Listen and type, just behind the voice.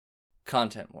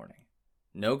Content warning.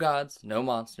 No Gods, No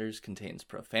Monsters contains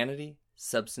profanity,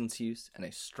 substance use, and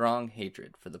a strong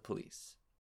hatred for the police.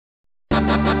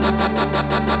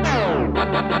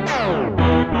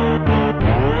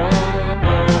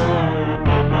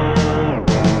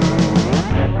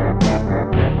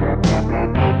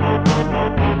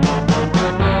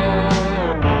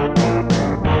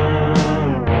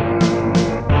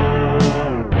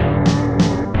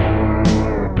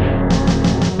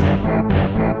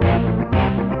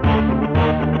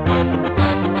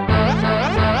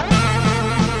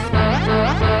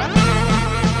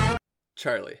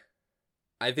 Charlie,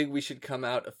 I think we should come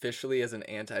out officially as an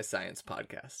anti-science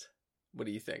podcast. What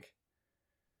do you think?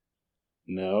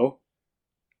 No.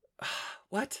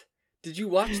 What? Did you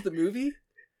watch the movie?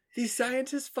 These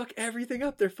scientists fuck everything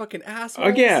up. They're fucking assholes.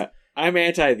 Oh yeah, I'm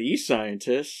anti these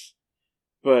scientists,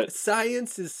 but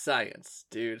science is science,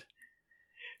 dude.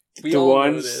 We the all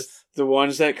ones, know this. the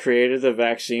ones that created the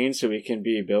vaccine so we can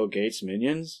be Bill Gates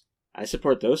minions. I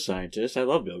support those scientists. I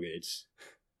love Bill Gates.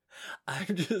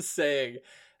 I'm just saying,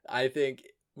 I think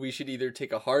we should either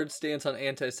take a hard stance on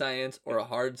anti-science or a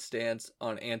hard stance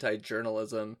on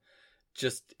anti-journalism,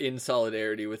 just in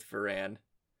solidarity with Varan.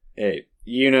 Hey,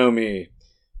 you know me.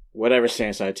 Whatever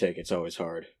stance I take, it's always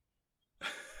hard.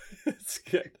 It's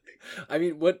good. I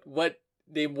mean, what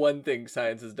name one thing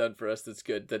science has done for us that's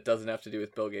good that doesn't have to do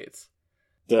with Bill Gates?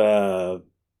 The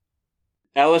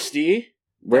LSD?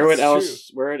 Where would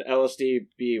LSD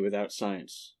be without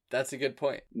science? That's a good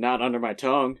point. Not under my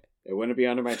tongue. It wouldn't be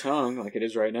under my tongue like it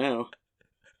is right now.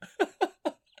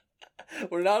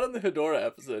 We're not on the Hedora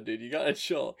episode, dude. You gotta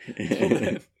chill.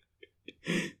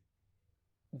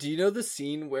 Do you know the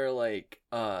scene where, like,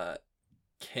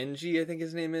 Kenji, I think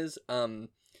his name is,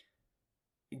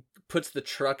 puts the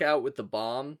truck out with the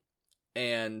bomb,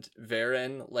 and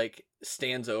Varen, like,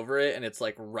 stands over it, and it's,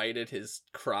 like, right at his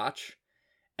crotch,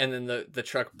 and then the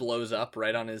truck blows up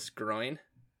right on his groin?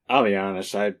 I'll be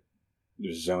honest, I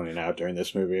was zoning out during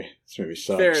this movie. This movie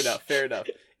sucks. Fair enough.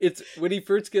 It's when he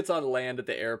first gets on land at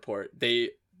the airport, they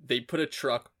put a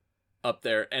truck up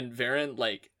there, and Varen,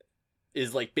 like,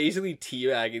 is, like, basically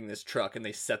teabagging this truck, and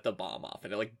they set the bomb off,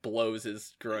 and it, like, blows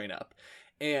his groin up.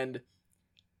 And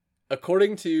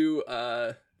according to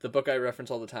the book I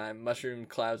reference all the time, Mushroom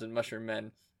Clouds and Mushroom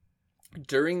Men,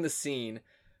 during the scene,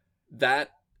 that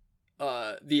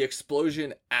the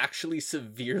explosion actually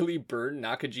severely burned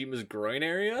Nakajima's groin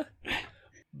area,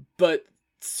 but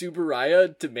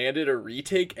Tsuburaya demanded a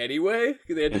retake anyway.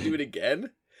 They had to do it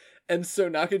again. And so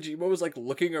Nakajima was, like,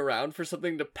 looking around for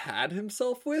something to pad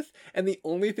himself with, and the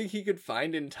only thing he could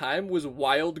find in time was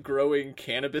wild-growing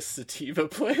cannabis sativa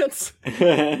plants.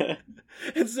 And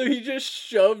so he just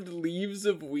shoved leaves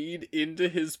of weed into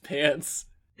his pants.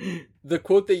 The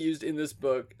quote they used in this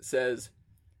book says,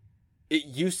 "It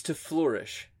used to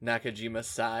flourish," Nakajima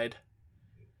sighed.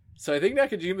 So I think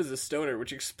Nakajima's a stoner,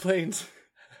 which explains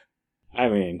I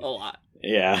mean, a lot.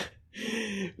 Yeah.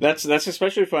 That's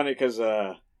especially funny because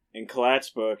in Kalat's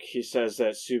book, he says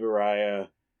that Tsuburaya,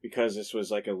 because this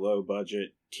was like a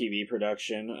low-budget TV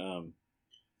production,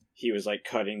 he was, like,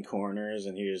 cutting corners,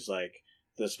 and he was like,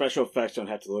 the special effects don't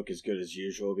have to look as good as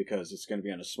usual because it's going to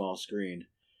be on a small screen.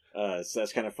 So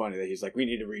that's kind of funny that he's like, we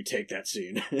need to retake that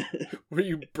scene. Where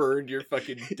you burned your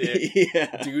fucking dick.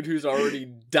 Yeah. Dude who's already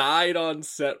died on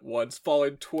set once,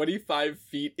 fallen 25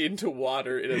 feet into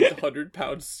water in a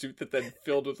 100-pound suit that then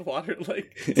filled with water.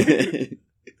 Like, dude.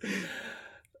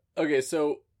 Okay,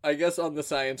 so I guess on the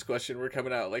science question, we're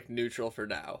coming out, like, neutral for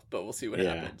now, but we'll see what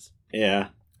happens. Yeah.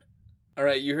 All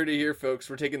right, you heard it here, folks.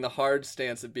 We're taking the hard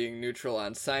stance of being neutral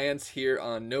on science here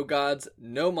on No Gods,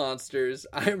 No Monsters.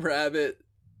 I'm Rabbit.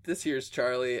 This here's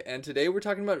Charlie, and today we're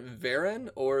talking about Varan,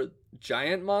 or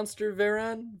Giant Monster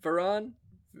Varan? Daikaiju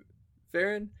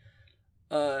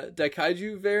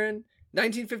Varan?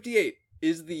 1958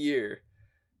 is the year.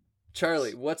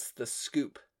 Charlie, what's the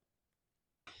scoop?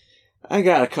 I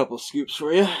got a couple scoops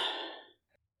for you.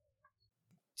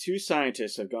 2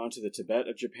 scientists have gone to the Tibet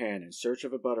of Japan in search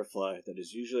of a butterfly that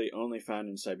is usually only found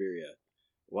in Siberia.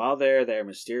 While there, they are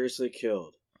mysteriously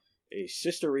killed. A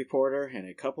sister reporter and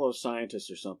a couple of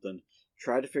scientists or something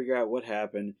try to figure out what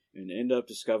happened and end up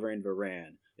discovering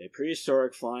Varan, a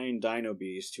prehistoric flying dino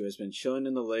beast who has been chilling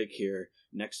in the lake here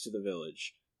next to the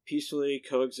village, peacefully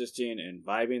coexisting and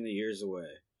vibing the years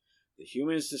away. The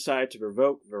humans decide to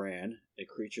provoke Varan, a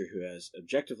creature who has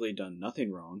objectively done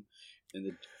nothing wrong,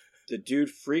 and the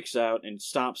dude freaks out and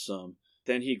stomps them.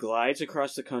 Then he glides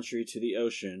across the country to the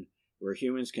ocean, where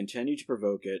humans continue to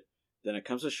provoke it. Then it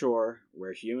comes ashore,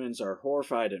 where humans are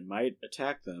horrified and might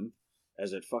attack them,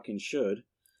 as it fucking should,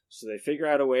 so they figure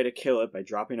out a way to kill it by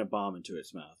dropping a bomb into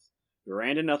its mouth.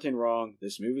 Varan did nothing wrong.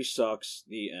 This movie sucks.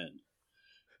 The end.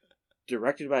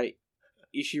 Directed by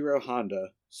Ishiro Honda.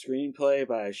 Screenplay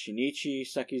by Shinichi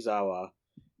Sekizawa.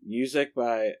 Music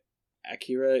by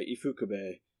Akira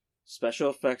Ifukube. Special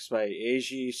effects by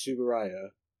Eiji Tsuburaya.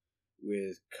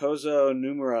 With Kozo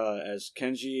Nomura as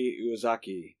Kenji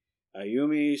Uezaki.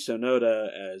 Ayumi Sonoda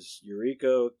as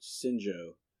Yuriko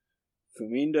Shinjo.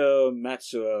 Fumindo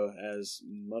Matsuo as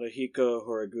Maruhiko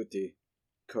Horiguchi.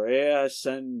 Korea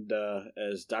Senda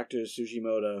as Dr.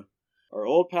 Sugimoto. Our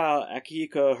old pal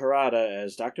Akihiko Harada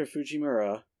as Dr.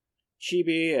 Fujimura.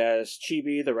 Chibi as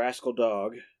Chibi the Rascal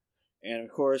Dog. And of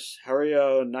course,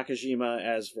 Haruo Nakajima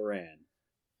as Varan.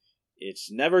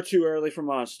 It's never too early for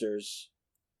monsters.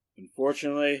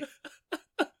 Unfortunately,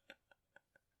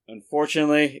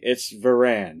 it's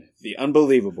Varan, the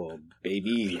unbelievable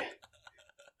baby.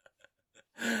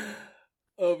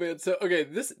 Oh man, so okay,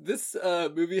 this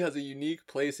movie has a unique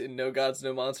place in No Gods,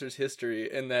 No Monsters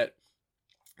history in that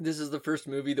this is the first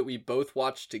movie that we both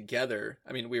watched together.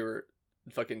 I mean, we were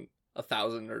fucking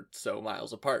 1,000 or so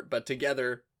miles apart, but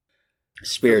together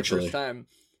spiritually. For the first time.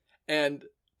 And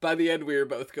by the end, we were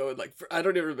both going like, I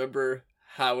don't even remember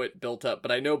how it built up,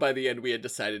 but I know by the end we had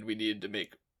decided we needed to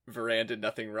make Varan Did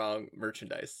Nothing Wrong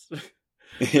merchandise.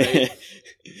 Right?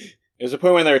 There's a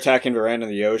point when they're attacking Varan in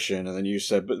the ocean, and then you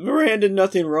said, but Varan did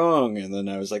nothing wrong. And then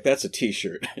I was like, that's a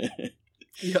t-shirt.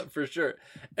 Yeah, for sure.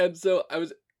 And so I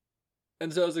was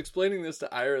explaining this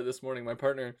to Ira this morning, my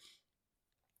partner,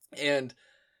 and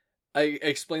I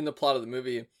explained the plot of the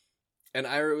movie, and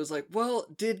Ira was like, well,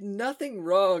 Did Nothing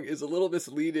Wrong is a little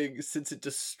misleading since it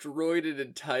destroyed an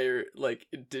entire, like,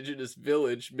 indigenous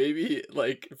village. Maybe,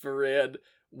 like, Varan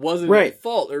wasn't at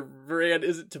fault, or Varan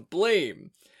isn't to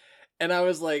blame. And I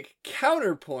was like,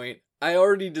 counterpoint, I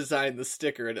already designed the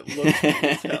sticker and it looks good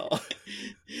as hell.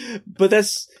 But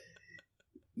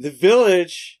the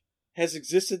village has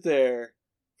existed there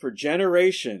for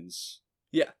generations.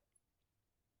 Yeah.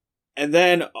 And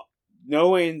then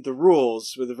knowing the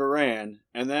rules with the Varan,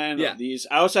 and then these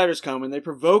outsiders come and they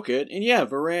provoke it, and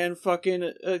Varan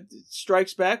fucking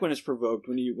strikes back when it's provoked,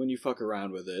 when you fuck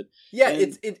around with it. Yeah,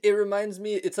 and it reminds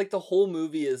me, it's like the whole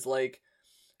movie is like,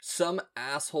 some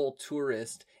asshole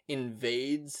tourist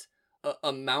invades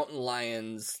a mountain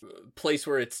lion's place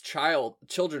where its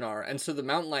children are, and so the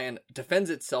mountain lion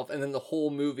defends itself, and then the whole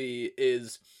movie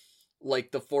is like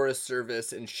the Forest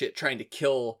Service and shit trying to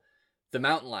kill the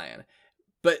mountain lion.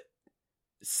 But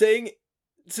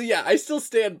I still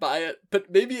stand by it, but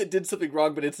maybe it did something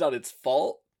wrong, but it's not its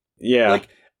fault. Yeah. Like,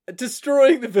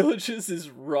 destroying the villages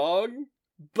is wrong,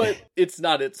 but it's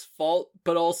not its fault,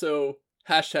 but also...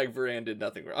 #Varan did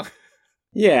nothing wrong.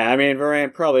 Yeah, I mean,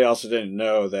 Varan probably also didn't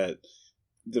know that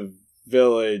the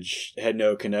village had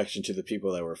no connection to the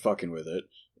people that were fucking with it.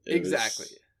 Exactly.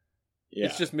 Yeah.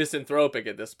 It's just misanthropic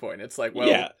at this point. It's like,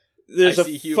 well, there's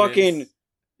fucking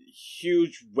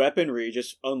huge weaponry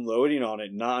just unloading on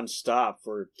it nonstop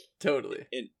for totally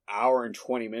an hour and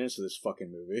 20 minutes of this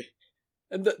fucking movie.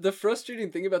 And the frustrating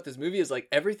thing about this movie is, like,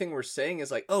 everything we're saying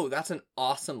is like, oh, that's an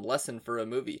awesome lesson for a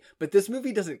movie. But this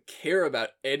movie doesn't care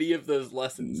about any of those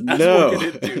lessons, as we'll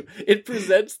get into. It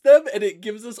presents them, and it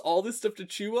gives us all this stuff to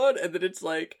chew on, and then it's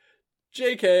like,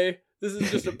 JK, this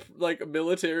is just a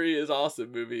military is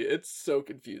awesome movie. It's so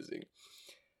confusing.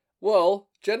 Well,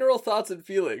 general thoughts and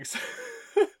feelings.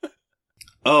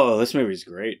 Oh, this movie's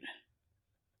great.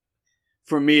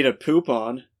 For me to poop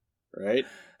on, right?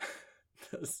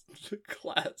 That's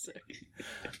classic.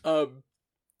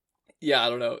 Yeah, I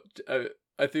don't know.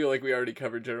 I feel like we already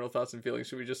covered general thoughts and feelings.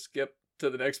 Should we just skip to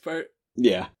the next part?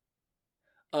 Yeah.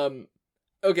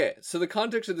 Okay, so the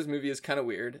context of this movie is kind of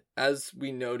weird. As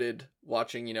we noted,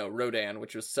 watching, Rodan,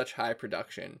 which was such high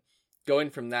production, going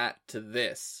from that to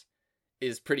this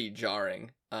is pretty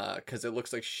jarring, because it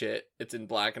looks like shit. It's in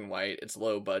black and white. It's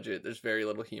low budget. There's very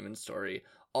little human story.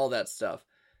 All that stuff.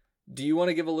 Do you want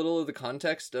to give a little of the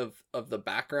context of the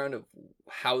background of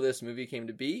how this movie came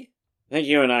to be? I think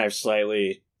you and I have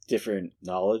slightly different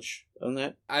knowledge on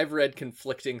that. I've read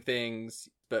conflicting things,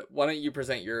 but why don't you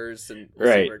present yours and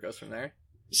we'll see where it goes from there?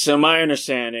 So my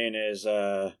understanding is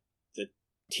the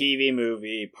TV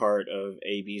movie part of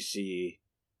ABC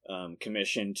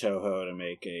commissioned Toho to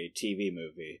make a TV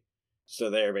movie. So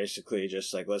they're basically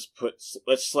just like, let's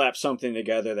slap something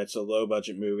together that's a low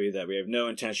budget movie that we have no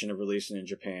intention of releasing in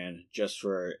Japan, just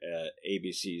for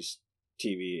ABC's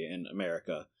TV in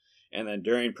America. And then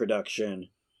during production,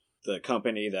 the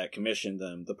company that commissioned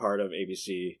them, the part of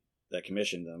ABC that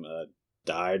commissioned them,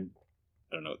 died.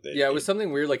 I don't know. It was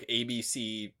something weird like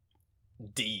ABC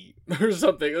D or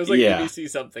something. It was like ABC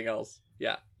something else.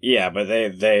 Yeah. Yeah, but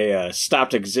they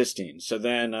stopped existing. So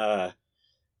then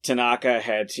Tanaka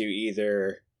had to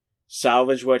either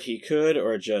salvage what he could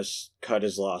or just cut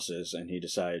his losses, and he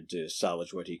decided to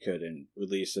salvage what he could and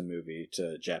release the movie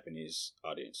to Japanese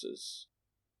audiences.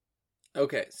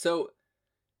 Okay, so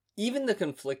even the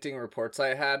conflicting reports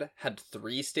I had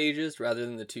 3 stages rather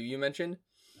than the 2 you mentioned.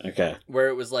 Okay. Where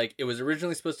it was like, it was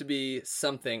originally supposed to be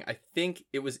something, I think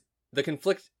it was, the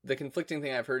conflicting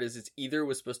thing I've heard is it's either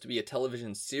was supposed to be a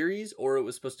television series or it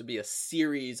was supposed to be a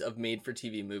series of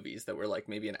made-for-TV movies that were like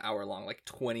maybe an hour long, like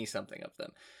 20-something of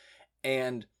them.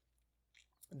 And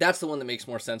that's the one that makes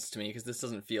more sense to me because this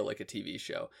doesn't feel like a TV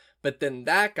show. But then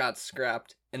that got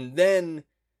scrapped, and then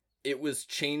it was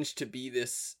changed to be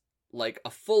this, like,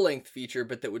 a full-length feature,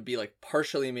 but that would be, like,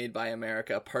 partially made by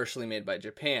America, partially made by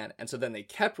Japan. And so then they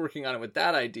kept working on it with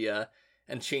that idea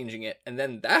and changing it, and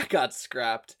then that got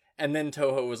scrapped, and then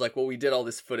Toho was like, well, we did all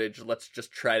this footage, let's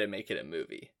just try to make it a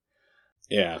movie.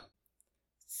 Yeah.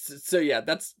 So yeah,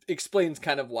 that explains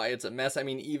kind of why it's a mess. I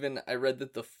mean, even I read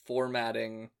that the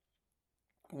formatting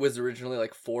was originally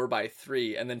like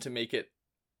 4:3, and then to make it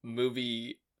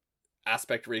movie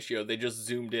aspect ratio, they just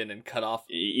zoomed in and cut off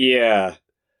the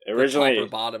top or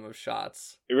bottom of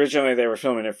shots. Originally they were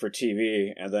filming it for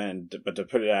TV, and then but to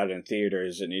put it out in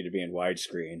theaters it needed to be in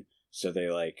widescreen, so they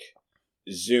like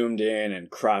zoomed in and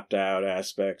cropped out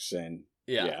aspects, and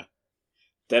yeah.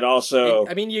 That also...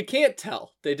 I mean, you can't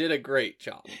tell. They did a great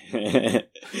job.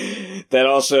 That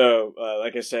also,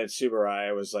 like I said,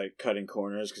 Tsuburaya was like cutting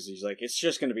corners because he's like, it's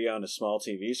just going to be on a small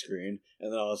TV screen.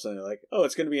 And then all of a sudden they're like, oh,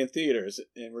 it's going to be in theaters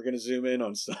and we're going to zoom in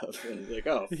on stuff. And he's like,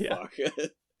 oh, fuck.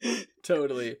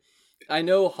 Totally. I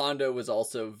know Hondo was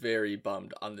also very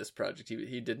bummed on this project.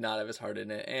 He did not have his heart in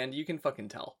it. And you can fucking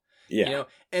tell. Yeah. You know,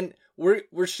 and we're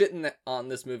shitting on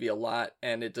this movie a lot,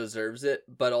 and it deserves it,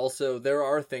 but also there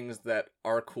are things that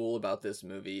are cool about this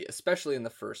movie, especially in the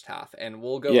first half, and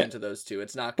we'll go into those too.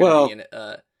 It's not going to be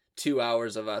in 2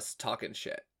 hours of us talking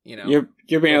shit, you know?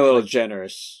 You're being a little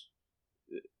generous.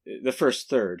 The first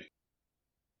third.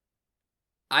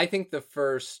 I think the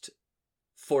first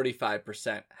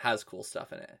 45% has cool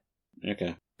stuff in it.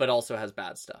 Okay. But also has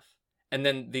bad stuff. And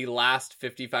then the last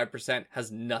 55%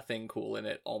 has nothing cool in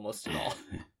it almost at all.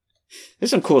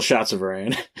 There's some cool shots of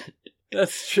Varan.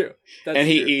 That's true.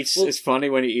 He eats... Well, it's funny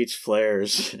when he eats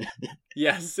flares.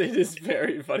 Yes, it is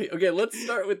very funny. Okay, let's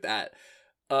start with that.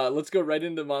 Let's go right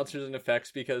into monsters and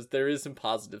effects because there is some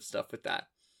positive stuff with that.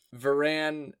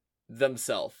 Varan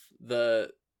themselves.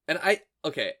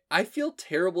 I feel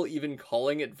terrible even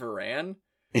calling it Varan.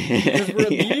 Because we're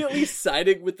immediately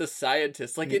siding with the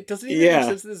scientists. Like, it doesn't even make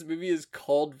sense this movie is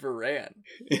called Varan.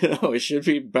 It should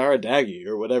be Baradagi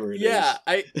or whatever it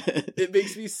is. It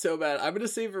makes me so mad. I'm gonna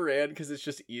say Varan because it's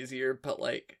just easier, but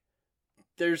like,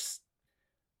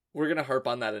 we're gonna harp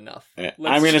on that enough. I'm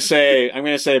gonna say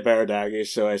Baradagi,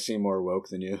 so I seem more woke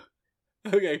than you.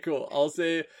 Okay, cool. I'll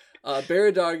say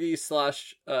Baradagi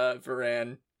 /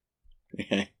 Varan.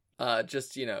 Okay.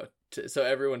 Just, you know, so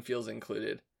everyone feels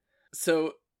included.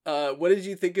 So, what did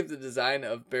you think of the design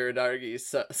of Baradagi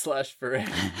 /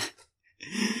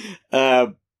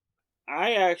 Varan?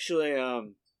 I actually,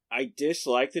 I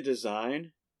dislike the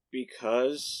design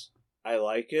because I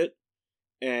like it,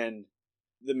 and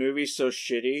the movie's so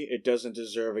shitty, it doesn't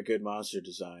deserve a good monster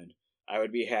design. I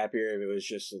would be happier if it was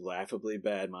just a laughably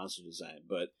bad monster design,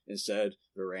 but instead,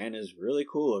 Varan is really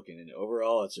cool looking, and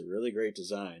overall, it's a really great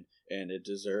design, and it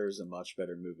deserves a much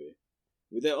better movie.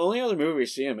 The only other movie we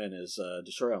see him in is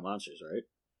Destroy All Monsters, right?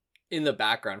 In the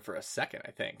background for a second,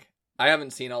 I think. I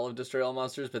haven't seen all of Destroy All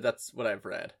Monsters, but that's what I've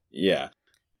read. Yeah.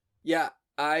 Yeah,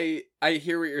 I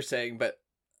hear what you're saying, but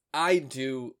I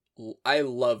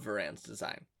love Varan's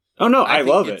design. Oh no, I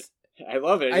love it. I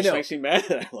love it. It just makes me mad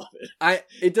that I love it.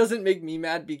 It doesn't make me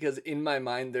mad because in my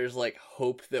mind there's like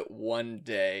hope that one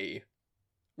day...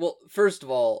 Well, first of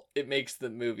all, it makes the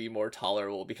movie more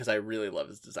tolerable because I really love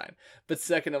his design. But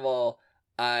second of all,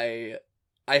 I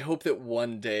hope that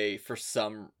one day, for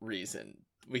some reason,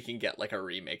 we can get like a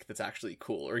remake that's actually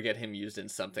cool or get him used in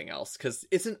something else because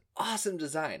it's an awesome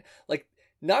design. Like,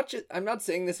 I'm not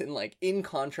saying this in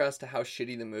contrast to how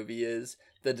shitty the movie is.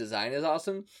 The design is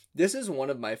awesome. This is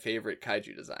one of my favorite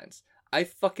kaiju designs. I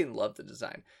fucking love the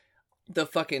design. The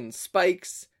fucking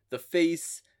spikes, the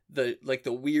face, the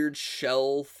weird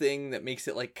shell thing that makes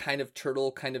it like kind of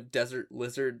turtle, kind of desert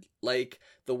lizard, like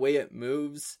the way it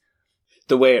moves.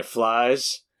 The way it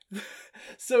flies.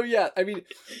 So yeah, I mean,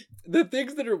 the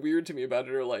things that are weird to me about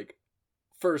it are like,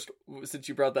 first, since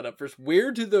you brought that up first,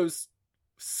 where do those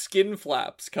skin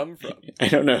flaps come from? I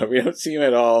don't know. We don't see them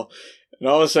at all. And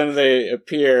all of a sudden they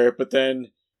appear, but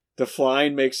then the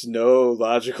flying makes no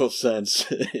logical sense.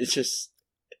 It's just...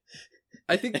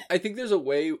 I think there's a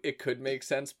way it could make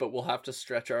sense, but we'll have to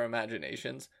stretch our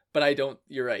imaginations. But I don't.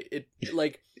 You're right. It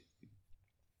like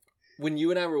when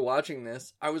you and I were watching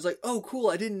this, I was like, "Oh, cool!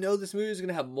 I didn't know this movie was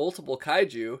gonna have multiple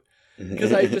kaiju,"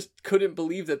 because I just couldn't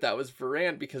believe that was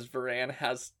Varan, because Varan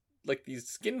has like these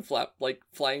skin flap, like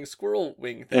flying squirrel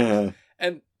wing things,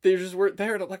 and they just weren't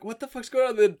there. And I'm like, "What the fuck's going on?"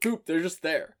 And then boop, they're just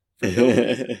there for no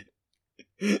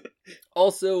reason.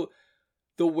 Also,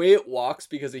 the way it walks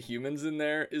because of humans in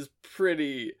there is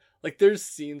pretty... Like, there's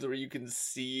scenes where you can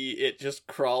see it just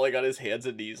crawling on his hands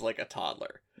and knees like a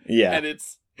toddler. Yeah. And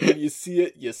it's... When you see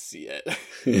it, you see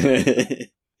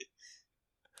it.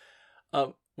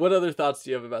 What other thoughts do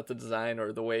you have about the design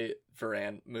or the way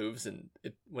Varan moves and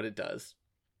what it does?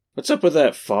 What's up with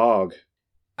that fog?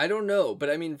 I don't know,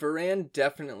 but I mean, Varan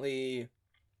definitely...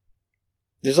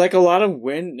 There's like a lot of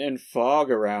wind and fog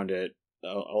around it. A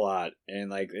lot,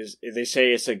 and like they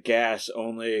say it's a gas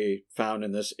only found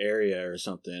in this area or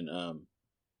something.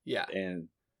 Yeah, and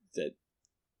that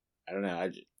I don't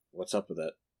know. What's up with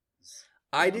that?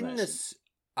 I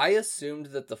assumed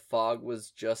that the fog was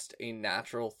just a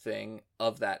natural thing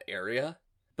of that area,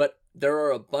 but there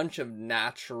are a bunch of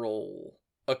natural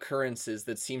occurrences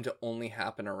that seem to only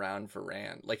happen around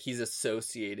Varan. Like, he's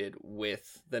associated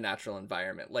with the natural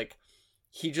environment. Like,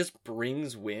 he just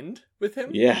brings wind with him.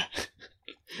 Yeah.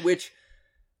 Which,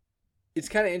 it's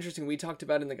kind of interesting. We talked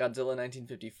about in the Godzilla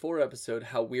 1954 episode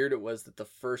how weird it was that the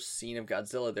first scene of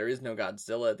Godzilla, there is no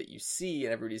Godzilla that you see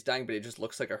and everybody's dying, but it just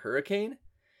looks like a hurricane.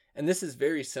 And this is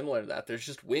very similar to that. There's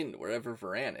just wind wherever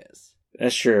Varan is.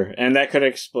 That's trure. And that could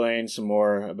explain some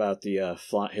more about the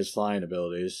his flying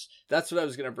abilities. That's what I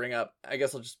was going to bring up. I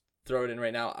guess I'll just throw it in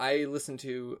right now. I listened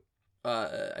to...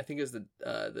 I think it was the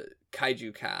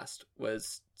Kaiju Cast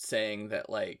was saying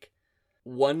that, like,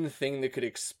 one thing that could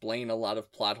explain a lot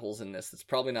of plot holes in this, that's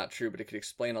probably not true, but it could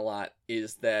explain a lot,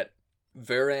 is that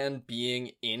Varan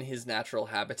being in his natural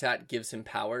habitat gives him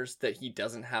powers that he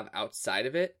doesn't have outside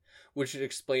of it, which would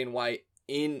explain why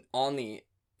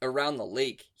around the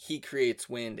lake, he creates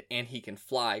wind and he can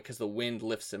fly because the wind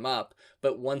lifts him up,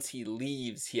 but once he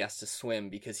leaves, he has to swim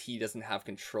because he doesn't have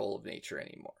control of nature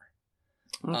anymore.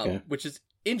 Okay. Which is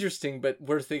interesting, but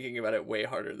we're thinking about it way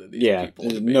harder than these people.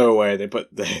 There's no way they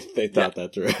thought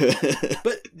that through.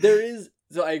 But there is,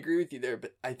 so I agree with you there,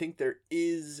 but I think there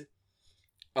is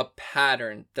a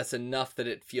pattern that's enough that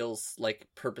it feels like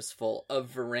purposeful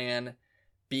of Varan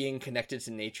being connected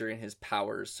to nature in his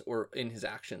powers or in his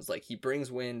actions. Like, he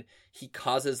brings wind, he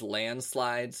causes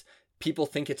landslides, people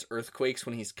think it's earthquakes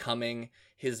when he's coming,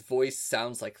 his voice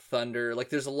sounds like thunder. Like,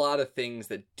 there's a lot of things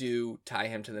that do tie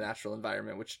him to the natural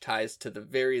environment, which ties to the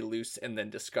very loose and then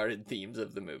discarded themes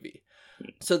of the movie.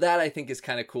 So that, I think, is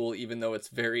kind of cool, even though it's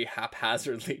very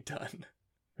haphazardly done.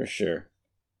 For sure.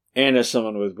 And as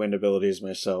someone with wind abilities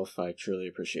myself, I truly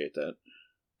appreciate that.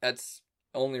 That's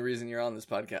the only reason you're on this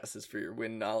podcast, is for your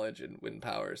wind knowledge and wind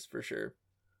powers, for sure.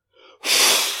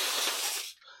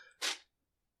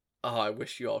 Oh, I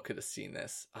wish you all could have seen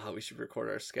this. Oh, we should record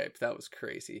our Skype. That was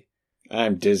crazy.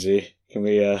 I'm dizzy. Can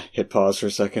we hit pause for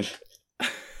a second?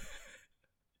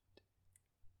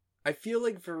 I feel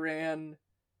like Varan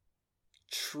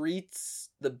treats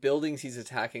the buildings he's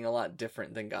attacking a lot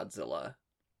different than Godzilla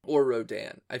or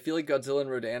Rodan. I feel like Godzilla and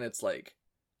Rodan, it's like,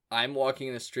 I'm walking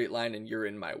in a straight line and you're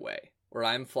in my way. Or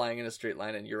I'm flying in a straight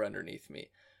line and you're underneath me.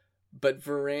 But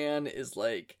Varan is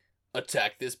like,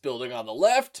 attack this building on the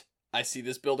left. I see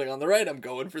this building on the right. I'm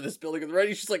going for this building on the right.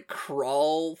 He's just like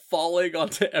falling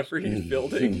onto every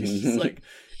building. He's just like,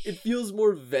 it feels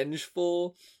more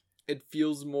vengeful. It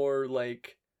feels more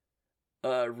like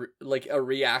a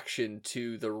reaction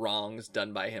to the wrongs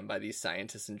done by him by these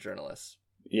scientists and journalists.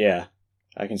 Yeah,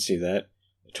 I can see that.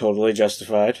 Totally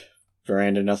justified.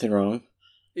 Varan did nothing wrong.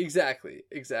 Exactly.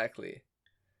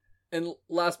 And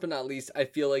last but not least, I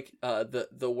feel like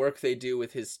the work they do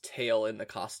with his tail in the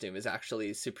costume is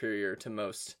actually superior to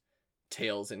most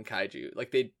tails in kaiju.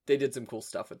 Like, they did some cool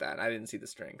stuff with that, and I didn't see the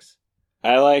strings.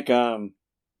 I like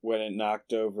when it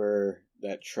knocked over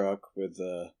that truck with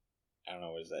the, I don't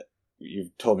know, what is that?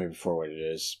 You've told me before what it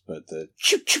is, but the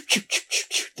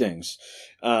things.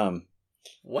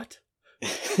 What?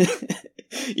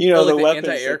 You know, like the weapons.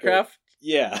 Anti-aircraft?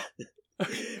 Yeah.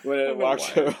 When it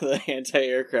walks over the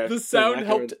anti-aircraft. The sound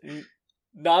helped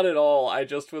not at all. I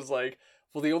just was like,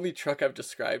 well, the only truck I've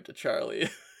described to Charlie.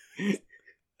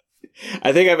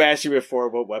 I think I've asked you before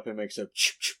what weapon makes a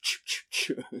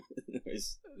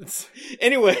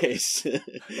Anyways.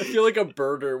 I feel like a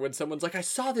birder when someone's like, I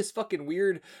saw this fucking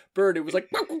weird bird. It was like,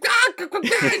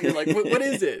 you're like, what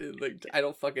is it? Like, I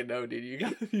don't fucking know, dude. You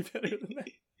gotta be better than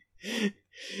that.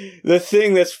 The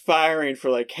thing that's firing for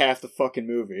like half the fucking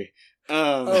movie.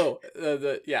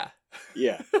 Yeah.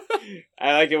 Yeah.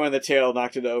 I like it when the tail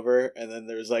knocked it over, and then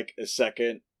there was like a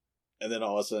second, and then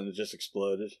all of a sudden it just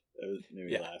exploded. It made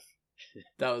me laugh.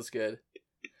 That was good.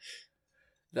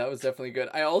 That was definitely good.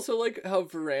 I also like how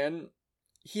Varan,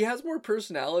 he has more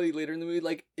personality later in the movie.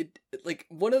 Like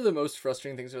one of the most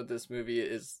frustrating things about this movie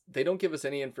is they don't give us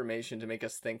any information to make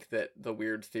us think that the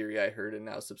weird theory I heard and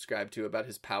now subscribe to about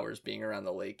his powers being around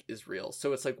the lake is real.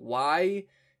 So it's like, why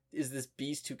is this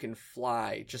beast who can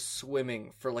fly just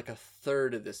swimming for like a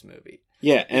third of this movie?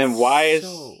 Yeah, and why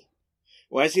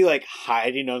is he like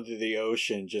hiding under the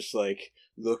ocean, just like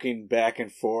looking back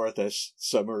and forth as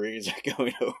submarines are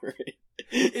going over it?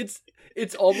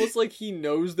 It's almost like he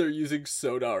knows they're using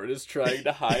sonar and is trying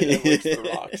to hide amongst the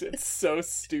rocks. It's so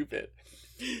stupid.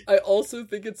 I also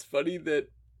think it's funny that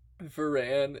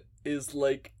Varan is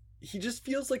like, he just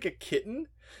feels like a kitten.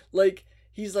 Like,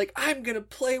 he's like, I'm gonna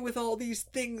play with all these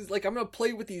things. Like, I'm gonna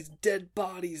play with these dead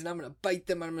bodies and I'm gonna bite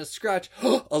them and I'm gonna scratch.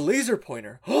 A laser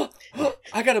pointer.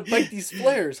 I gotta bite these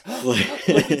flares. Like,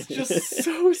 it's just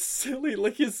so silly.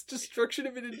 Like, his destruction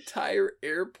of an entire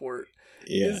airport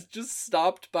is just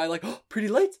stopped by like, pretty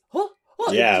lights.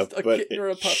 Yeah, just a kitten or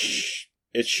a puppy.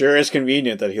 It sure is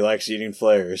convenient that he likes eating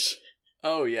flares.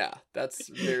 Oh yeah, that's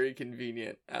very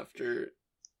convenient after.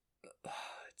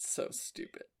 It's so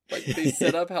stupid. Like, they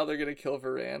set up how they're gonna kill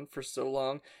Varan for so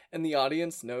long, and the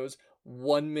audience knows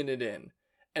 1 minute in,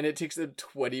 and it takes them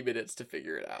 20 minutes to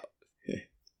figure it out.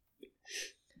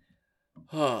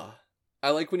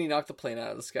 I like when he knocked the plane out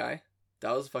of the sky.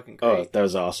 That was fucking great. Oh, that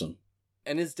was awesome.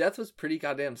 And his death was pretty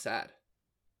goddamn sad.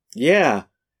 Yeah.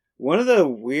 One of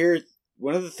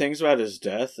the things about his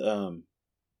death,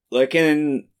 like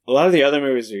in a lot of the other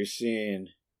movies we've seen,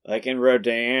 like in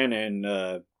Rodan and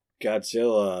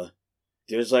Godzilla,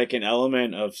 there's like an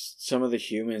element of some of the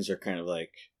humans are kind of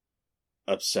like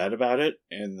upset about it,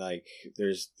 and like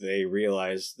they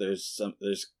realize there's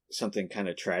something kind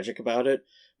of tragic about it.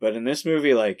 But in this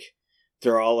movie, like,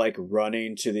 they're all like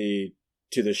running to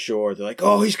the shore. They're like,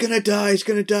 "Oh, he's gonna die! He's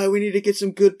gonna die! We need to get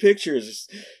some good pictures." It's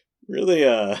really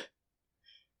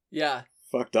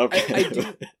fucked up.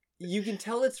 You can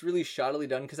tell it's really shoddily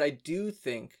done, because I do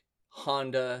think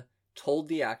Honda told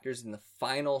the actors in the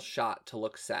final shot to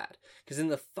look sad, because in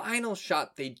the final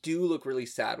shot they do look really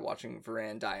sad watching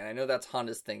Varan die, and I know that's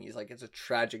Honda's thing. He's like, it's a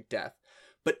tragic death,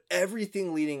 but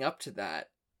everything leading up to that,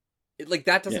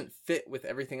 that doesn't fit with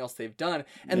everything else they've done.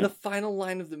 And the final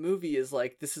line of the movie is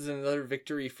like, this is another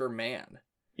victory for man.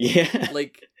 Yeah.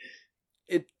 Like,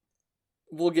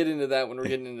 we'll get into that when we're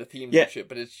getting into themes and shit,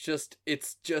 but it's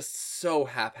just so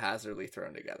haphazardly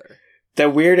thrown together.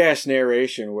 That weird ass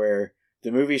narration where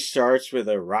the movie starts with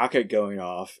a rocket going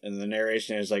off, and the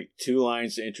narration has like 2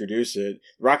 lines to introduce it.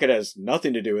 The rocket has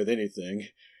nothing to do with anything.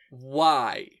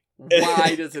 Why?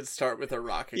 Why does it start with a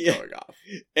rocket going off?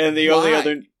 And the only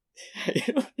other... I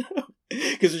don't know.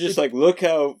 Because it's just like, look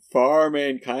how far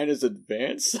mankind has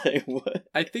advanced. Like, what?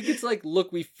 I think it's like,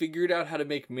 look, we figured out how to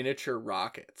make miniature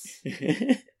rockets.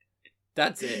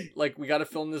 That's it. Like, we got to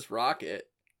film this rocket.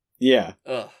 Yeah.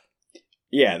 Ugh.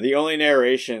 Yeah, the only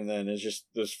narration then is just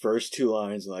those first 2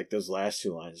 lines, and like those last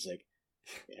 2 lines. Like,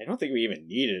 I don't think we even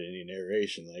needed any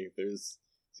narration. Like,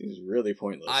 seems really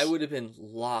pointless. I would have been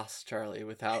lost, Charlie,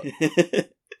 without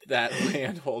that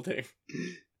hand holding.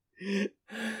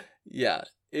 Yeah,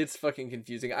 it's fucking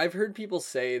confusing. I've heard people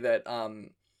say that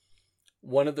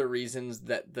one of the reasons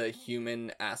that the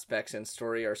human aspects and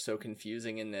story are so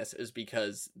confusing in this is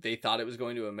because they thought it was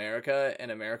going to America,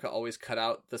 and America always cut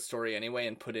out the story anyway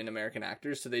and put in American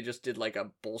actors, so they just did like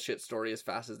a bullshit story as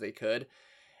fast as they could.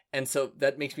 And so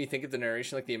that makes me think of the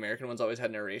narration, like the American ones always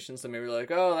had narration, so maybe they're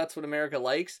like, oh, that's what America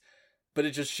likes. But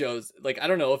it just shows, like, I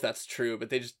don't know if that's true, but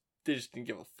they just didn't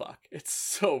give a fuck. It's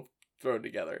so thrown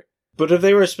together. But if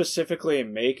they were specifically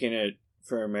making it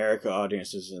for America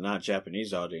audiences and not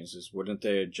Japanese audiences, wouldn't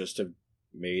they just have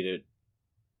made it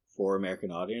for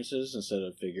American audiences instead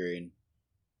of figuring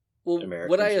Americans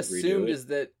what I would assumed redo it? is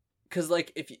that, because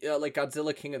like if like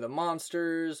Godzilla King of the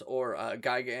Monsters or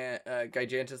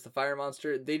Gigantus the Fire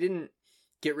Monster, they didn't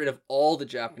get rid of all the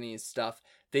Japanese stuff.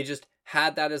 They just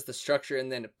had that as the structure and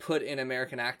then put in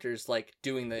American actors like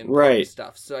doing the important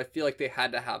stuff. So I feel like they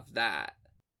had to have that.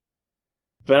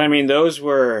 But I mean, those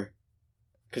were,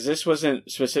 because this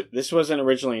wasn't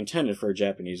originally intended for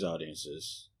Japanese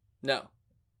audiences. No.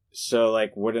 So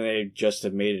like, wouldn't they just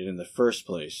have made it in the first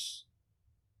place?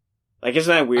 Like,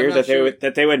 isn't that weird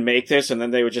that they would make this and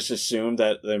then they would just assume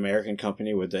that the American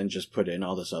company would then just put in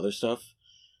all this other stuff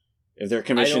if they're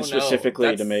commissioned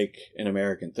specifically to make an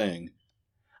American thing?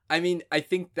 I mean, I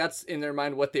think that's in their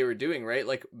mind what they were doing, right?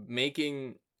 Like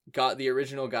making the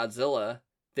original Godzilla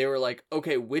they were like,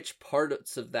 okay, which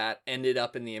parts of that ended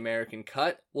up in the American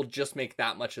cut? We'll just make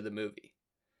that much of the movie,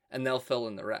 and they'll fill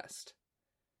in the rest.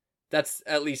 That's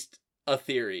at least a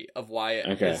theory of why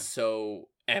it is so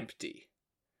empty.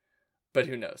 But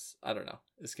who knows? I don't know.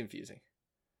 It's confusing.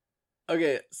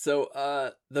 Okay,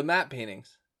 so the map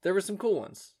paintings. There were some cool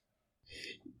ones.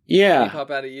 Yeah. Did they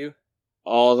pop out at you?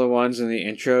 All the ones in the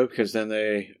intro, because then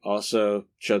they also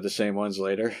showed the same ones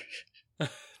later.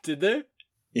 Did they?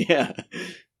 Yeah.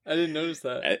 I didn't notice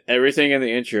that. Everything in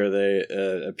the intro, they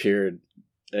appeared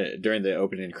during the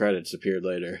opening credits, appeared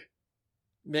later.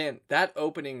 Man, that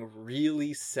opening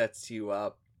really sets you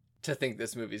up to think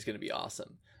this movie's going to be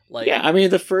awesome. Like, yeah, I mean,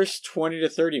 the first 20 to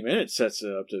 30 minutes sets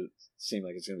it up to seem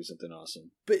like it's going to be something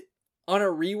awesome. But on a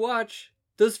rewatch,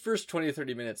 those first 20 to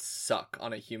 30 minutes suck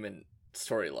on a human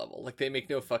story level. Like, they make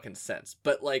no fucking sense.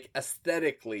 But, like,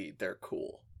 aesthetically, they're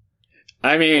cool.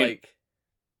 I mean, like,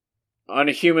 on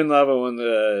a human level, when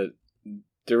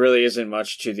there really isn't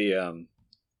much to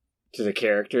the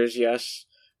characters, yes.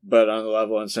 But on the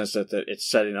level in the sense that it's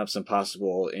setting up some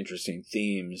possible interesting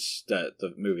themes that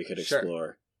the movie could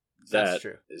explore. That's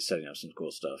true. Is setting up some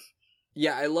cool stuff.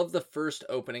 Yeah, I love the first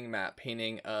opening map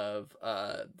painting of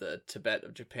the Tibet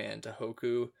of Japan,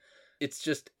 Tohoku. It's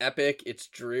just epic, it's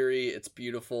dreary, it's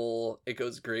beautiful, it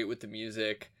goes great with the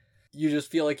music. You just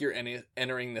feel like you're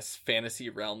entering this fantasy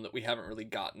realm that we haven't really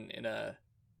gotten in a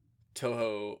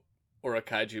Toho or a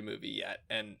kaiju movie yet,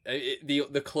 and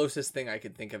the closest thing I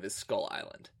can think of is Skull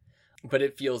Island, but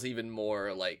it feels even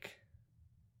more like,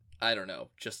 I don't know,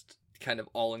 just kind of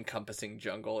all-encompassing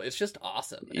jungle. It's just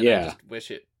awesome, and I just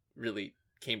wish it really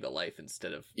came to life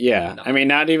instead of not. I mean,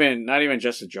 not even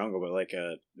just a jungle, but like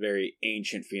a very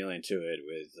ancient feeling to it,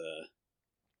 with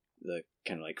the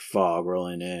kind of like fog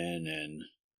rolling in, and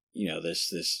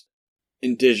this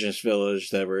indigenous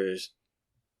village that was,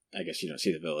 I guess you don't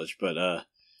see the village, but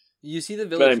you see the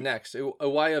village next.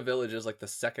 Awaya Village is like the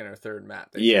second or third map.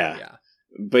 Yeah.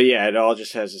 But yeah, it all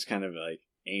just has this kind of like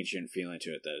ancient feeling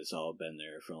to it that it's all been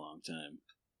there for a long time,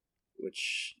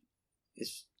 which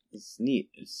is neat.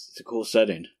 It's a cool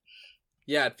setting.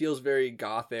 Yeah, it feels very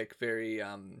gothic, very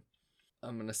I'm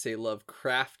gonna say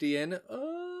Lovecraftian.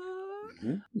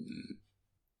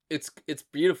 It's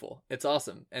beautiful. It's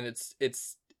awesome, and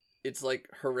it's like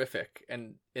horrific,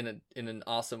 and in an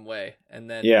awesome way. And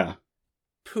then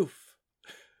poof,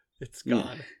 it's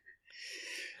gone. Yeah.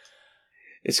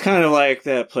 It's kind of like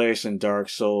that place in Dark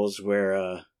Souls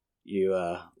where you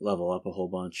level up a whole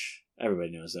bunch.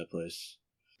 Everybody knows that place.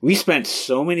 We spent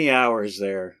so many hours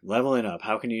there leveling up.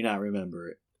 How can you not remember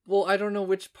it? Well, I don't know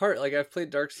which part. Like, I've played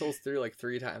Dark Souls 3 like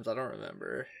 3 times. I don't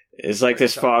remember. It's like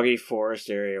this foggy forest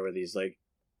area where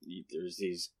there's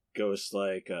these ghost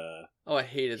like I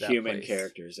hated that human place.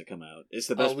 characters that come out. It's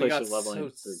the best place for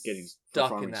leveling for getting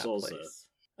farming souls place.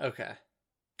 Though. Okay.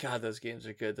 God, those games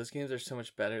are good. Those games are so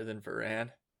much better than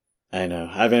Varan. I know.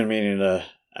 I've been meaning to.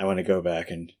 I want to go back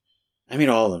and. I mean,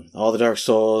 all of them. All the Dark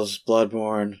Souls,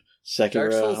 Bloodborne, Sekiro.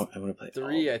 Dark Souls I want to play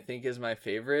 3. I think is my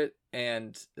favorite,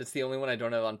 and it's the only one I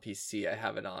don't have on PC. I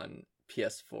have it on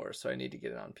PS4, so I need to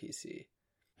get it on PC.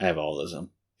 I have all those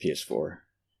on PS4.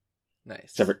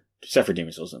 Nice. Except for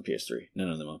Demon's Souls on PS3.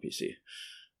 None of them on PC.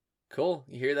 Cool.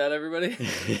 You hear that, everybody?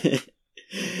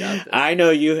 I know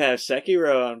you have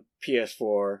Sekiro on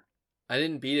PS4. I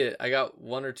didn't beat it. I got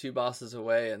 1 or 2 bosses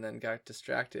away and then got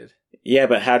distracted. Yeah,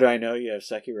 but how do I know you have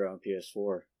Sekiro on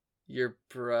PS4? Your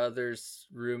brother's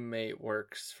roommate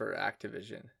works for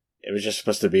Activision. It was just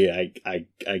supposed to be. I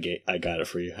got it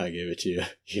for you. I gave it to you.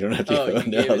 You don't have to go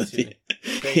into it.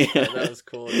 Thank you. That was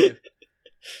cool, dude.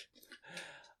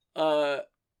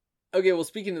 Okay, well,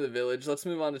 speaking of the village, let's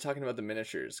move on to talking about the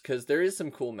miniatures, because there is some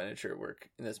cool miniature work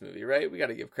in this movie, right? We got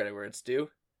to give credit where it's due.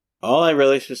 All I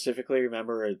really specifically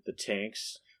remember are the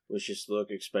tanks, which just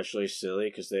look especially silly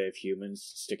because they have humans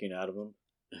sticking out of them.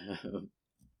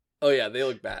 Oh yeah, they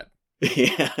look bad.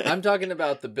 Yeah. I'm talking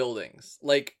about the buildings.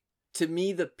 Like, to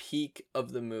me, the peak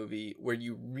of the movie where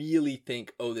you really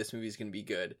think, oh, this movie's going to be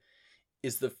good,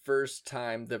 is the first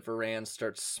time that Varan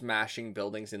starts smashing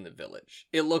buildings in the village.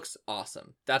 It looks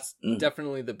awesome. That's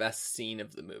definitely the best scene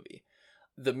of the movie.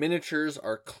 The miniatures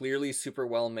are clearly super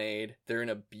well made. They're in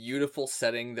a beautiful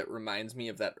setting that reminds me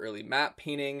of that early map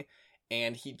painting.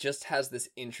 And he just has this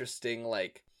interesting,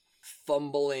 like,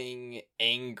 fumbling,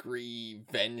 angry,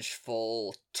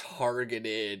 vengeful,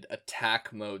 targeted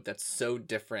attack mode that's so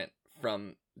different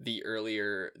from the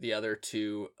other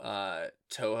two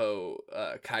Toho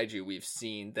kaiju we've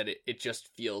seen, that it just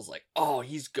feels like, oh,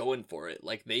 he's going for it.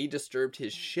 Like, they disturbed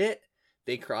his shit,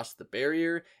 they crossed the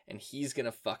barrier, and he's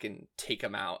gonna fucking take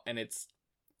him out. And it's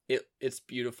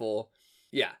beautiful.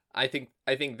 Yeah, I think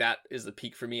that is the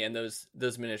peak for me, and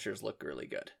those miniatures look really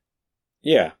good.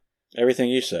 Yeah, everything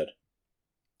you said.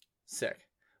 Sick.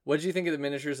 What did you think of the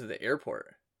miniatures of the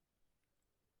airport?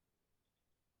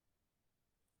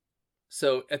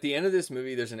 So at the end of this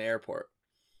movie, there's an airport,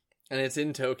 and it's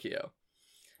in Tokyo.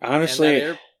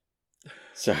 Honestly,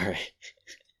 sorry.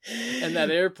 And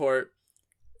that airport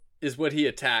is what he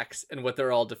attacks and what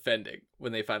they're all defending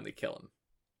when they finally kill him.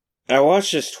 I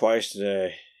watched this twice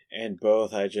today, and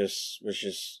both I was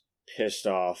just pissed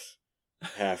off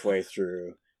halfway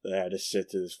through that I had to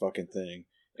sit through this fucking thing,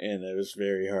 and it was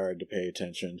very hard to pay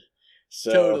attention.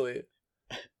 So, totally.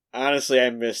 Honestly,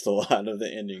 I missed a lot of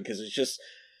the ending, because it's just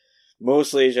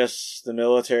mostly just the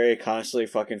military constantly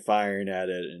fucking firing at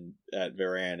it and at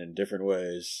Varan in different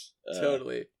ways.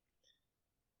 Totally.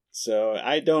 So,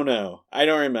 I don't know. I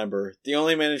don't remember. The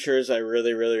only miniatures I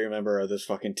really, really remember are those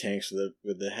fucking tanks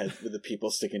with the people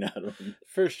sticking out of them.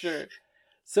 For sure.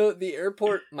 So, the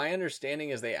airport, my understanding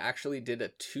is they actually did a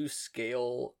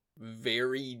 2-scale,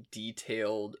 very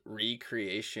detailed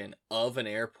recreation of an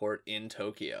airport in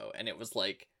Tokyo. And it was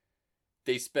like,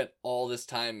 they spent all this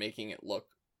time making it look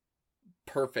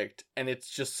perfect. And it's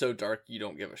just so dark, you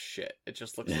don't give a shit. It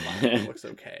just looks fine. It looks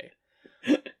okay.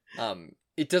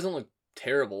 It doesn't look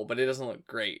terrible, but it doesn't look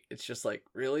great. It's just like,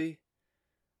 really?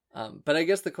 But I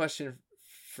guess the question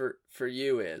for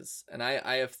you is, and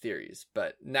I have theories,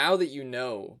 but now that you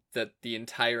know that the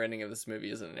entire ending of this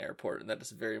movie is in an airport and that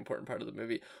it's a very important part of the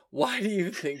movie, why do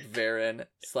you think Varan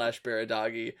 /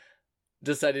 Baradagi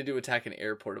decided to attack an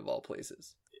airport of all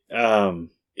places?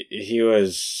 He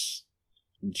was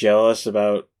jealous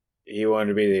about, he wanted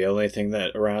to be the only thing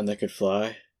around that could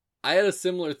fly. I had a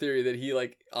similar theory that he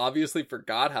obviously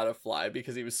forgot how to fly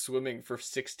because he was swimming for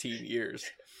 16 years.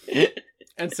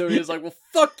 And so he was like, well,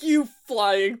 fuck you,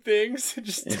 flying things.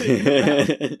 Just take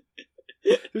it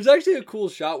out. There's actually a cool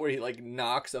shot where he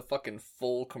knocks a fucking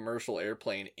full commercial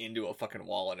airplane into a fucking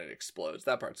wall and it explodes.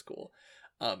 That part's cool.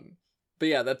 But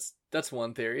yeah, that's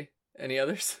one theory. Any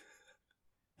others?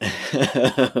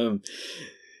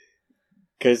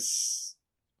 Because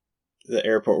the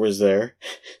airport was there.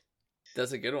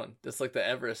 That's a good one. That's like the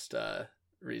Everest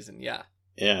reason. Yeah.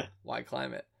 Yeah. Why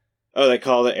climb it? Oh, they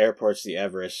call the airports the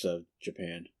Everest of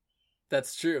Japan.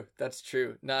 That's true. That's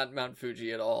true. Not Mount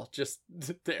Fuji at all. Just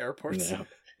the airports.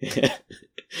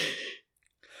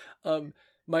 No.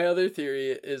 My other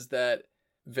theory is that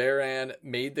Varan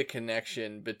made the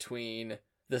connection between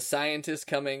the scientists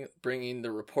coming, bringing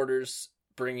the reporters,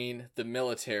 bringing the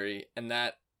military, and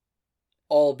that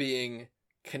all being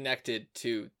connected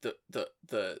to the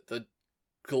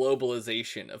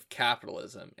globalization of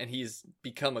capitalism, and he's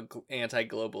become an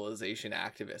anti-globalization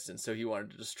activist, and so he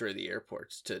wanted to destroy the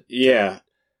airports to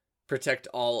protect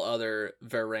all other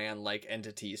Varan-like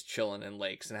entities chilling in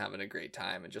lakes and having a great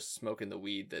time and just smoking the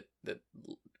weed that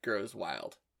grows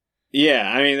wild.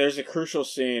 Yeah, I mean, there's a crucial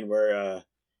scene where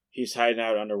he's hiding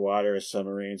out underwater as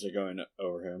submarines are going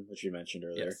over him, which you mentioned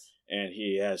earlier, yes. And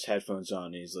he has headphones on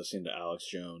and he's listening to Alex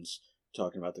Jones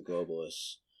talking about the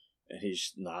globalists. And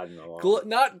he's nodding along.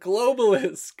 Not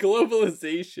globalists,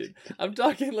 globalization. I'm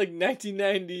talking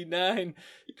 1999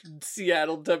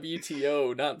 Seattle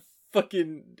WTO, not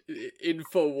fucking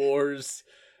InfoWars.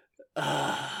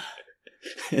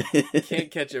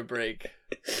 Can't catch a break.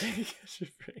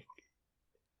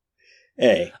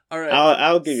 Hey, all right.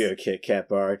 I'll give you a Kit Kat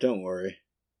bar. Don't worry.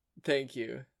 Thank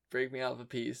you. Break me off a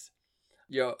piece.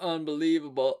 You're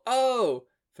unbelievable. Oh,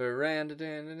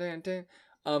 Ferranda.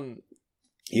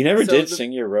 You never did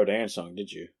sing your Rodan song,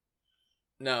 did you?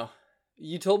 No.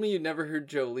 You told me you never heard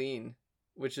Jolene,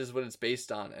 which is what it's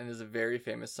based on, and is a very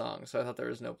famous song, so I thought there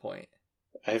was no point.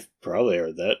 I've probably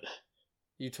heard that.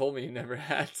 You told me you never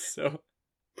had, so...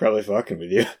 Probably fucking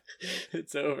with you.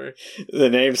 It's over. The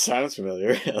name sounds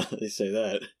familiar, let me say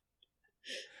that.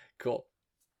 Cool.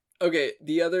 Okay,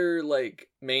 the other,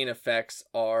 main effects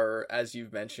are, as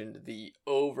you've mentioned, the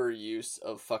overuse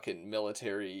of fucking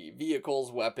military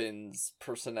vehicles, weapons,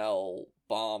 personnel,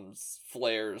 bombs,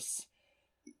 flares.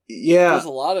 Yeah. There's a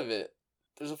lot of it.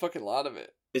 There's a fucking lot of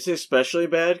it. It's especially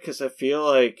bad because I feel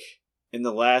like in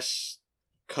the last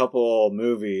couple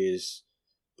movies,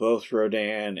 both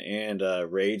Rodan and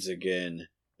Raids Again,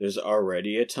 there's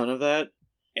already a ton of that,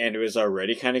 and it was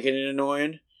already kind of getting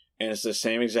annoying. And it's the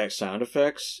same exact sound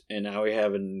effects, and now we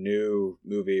have a new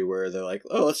movie where they're like,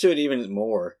 oh, let's do it even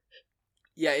more.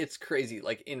 Yeah, it's crazy.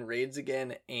 In Raids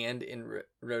Again and in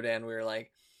Rodan, we were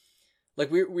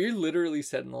we literally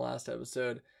said in the last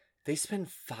episode, they spend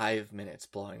 5 minutes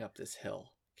blowing up this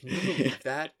hill. Can you believe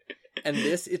that? And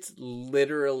it's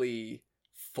literally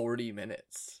 40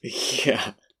 minutes.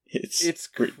 Yeah, it's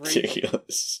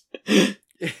ridiculous.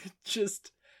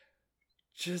 just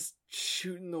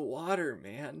shoot in the water,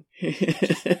 man.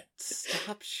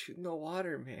 Stop shooting the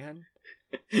water, man.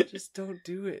 Just don't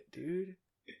do it, dude.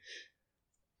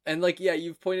 And like, yeah,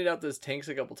 you've pointed out those tanks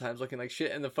a couple times looking like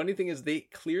shit. And the funny thing is they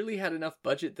clearly had enough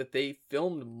budget that they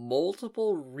filmed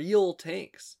multiple real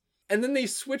tanks. And then they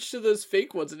switched to those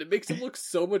fake ones and it makes them look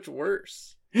so much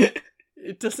worse.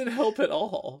 It doesn't help at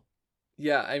all.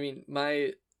 Yeah, I mean,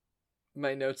 my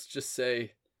notes just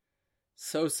say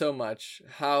so much.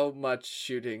 How much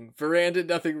shooting? Varan did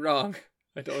nothing wrong.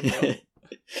 I don't know.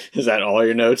 Is that all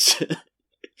your notes?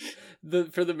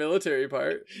 For the military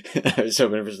part. I was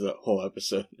hoping for the whole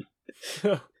episode.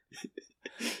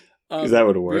 Because that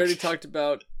would have worked. We already talked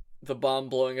about the bomb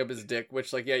blowing up his dick,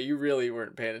 which, like, yeah, you really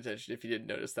weren't paying attention if you didn't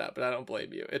notice that, but I don't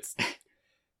blame you. It's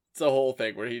a whole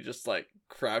thing where he just, like,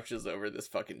 crouches over this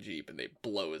fucking Jeep and they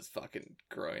blow his fucking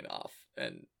groin off.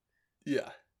 And, yeah,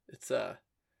 it's,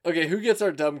 Okay, who gets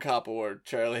our Dumb Cop Award,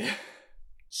 Charlie?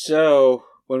 So,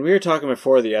 when we were talking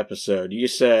before the episode, you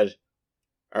said,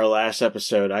 our last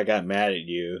episode, I got mad at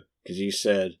you because you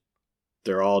said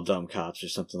they're all dumb cops or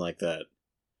something like that.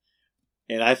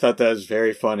 And I thought that was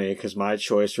very funny because my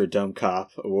choice for Dumb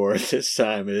Cop Award this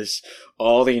time is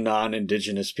all the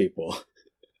non-indigenous people.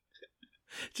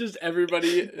 Just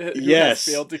everybody who has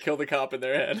failed to kill the cop in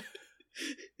their head.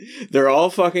 They're all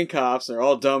fucking cops. They're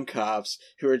all dumb cops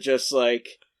who are just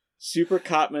like super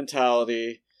cop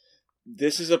mentality.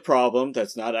 This is a problem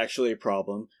that's not actually a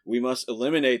problem. We must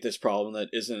eliminate this problem that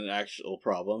isn't an actual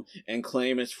problem and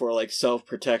claim it's for like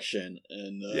self-protection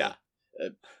and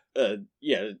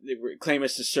claim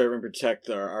it's to serve and protect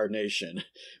our nation.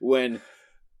 When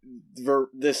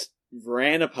this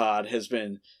Varanipod has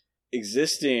been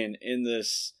existing in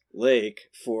this lake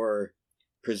for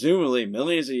presumably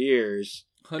millions of years.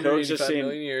 185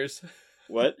 million years.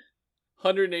 What?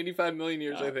 185 million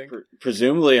years, I think.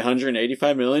 Presumably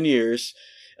 185 million years.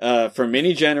 For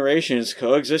many generations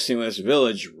coexisting with this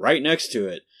village right next to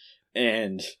it.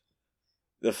 And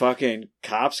the fucking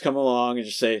cops come along and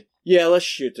just say, yeah, let's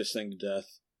shoot this thing to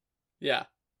death. Yeah.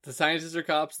 The scientists are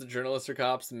cops, the journalists are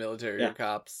cops, the military are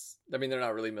cops. I mean, they're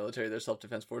not really military, they're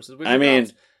self-defense forces. I mean,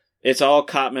 cops. It's all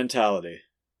cop mentality.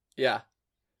 Yeah.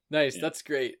 Nice, that's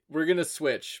great. We're gonna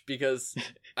switch because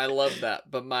I love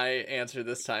that, but my answer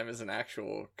this time is an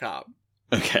actual cop.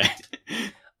 Okay.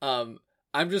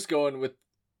 I'm just going with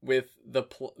the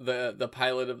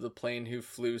pilot of the plane who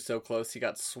flew so close he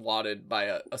got swatted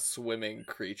by a swimming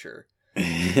creature.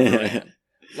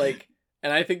 Like,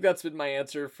 and I think that's been my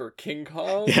answer for King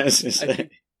Kong. Yes, I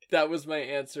think that was my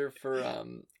answer for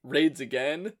Raids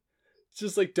Again. It's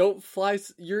just like, don't fly.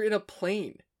 You're in a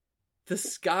plane. The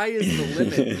sky is the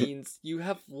limit means you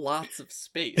have lots of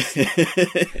space.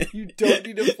 You don't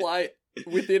need to fly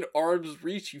within arm's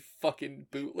reach, you fucking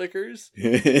bootlickers.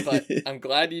 But I'm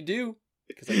glad you do,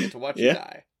 because I get to watch you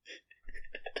die.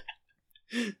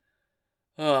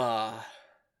 Oh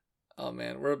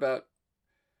man, we're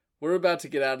about to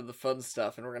get out of the fun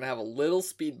stuff, and we're gonna have a little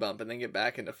speed bump and then get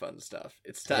back into fun stuff.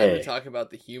 It's time to talk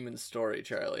about the human story,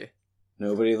 Charlie.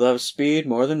 Nobody loves speed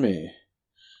more than me.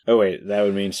 Oh wait, that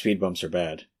would mean speed bumps are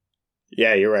bad.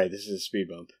 Yeah, you're right, this is a speed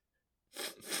bump.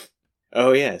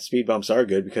 Oh yeah, speed bumps are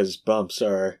good because bumps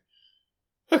are...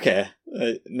 Okay,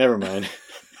 never mind.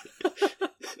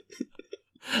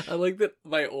 I like that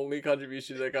my only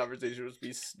contribution to that conversation was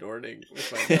me snorting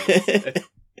with my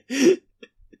nose.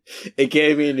 It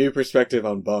gave me a new perspective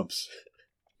on bumps.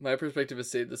 My perspective has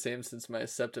stayed the same since my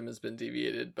septum has been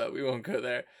deviated, but we won't go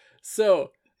there.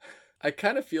 So, I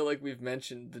kind of feel like we've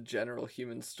mentioned the general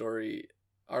human story,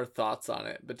 our thoughts on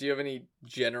it, but do you have any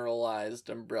generalized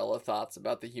umbrella thoughts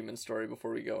about the human story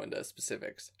before we go into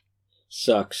specifics?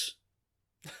 Sucks.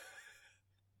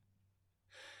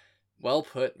 Well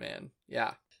put, man.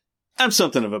 Yeah. I'm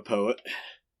something of a poet.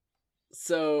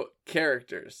 So,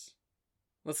 characters.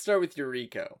 Let's start with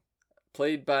Yuriko,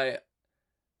 played by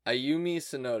Ayumi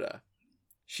Sonoda.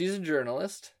 She's a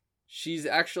journalist. She's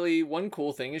actually, one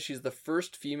cool thing is she's the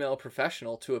first female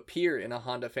professional to appear in a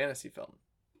Honda fantasy film,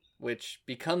 which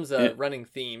becomes a running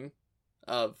theme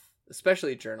of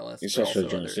especially journalists. Especially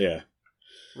journalists, yeah.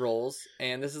 Roles,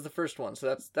 and this is the first one,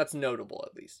 so that's notable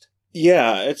at least.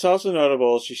 Yeah, it's also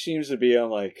notable. She seems to be on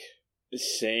like the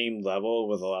same level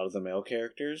with a lot of the male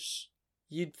characters.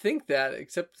 You'd think that,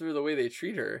 except for the way they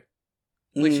treat her.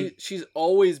 Like she's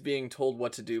always being told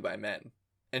what to do by men,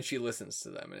 and she listens to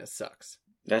them, and it sucks.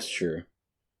 That's true.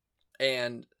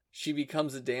 And she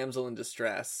becomes a damsel in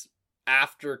distress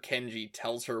after Kenji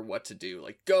tells her what to do,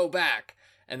 like, go back!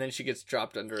 And then she gets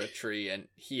dropped under a tree, and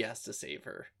he has to save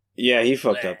her. Yeah, he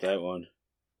fucked up that one.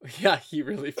 Yeah, he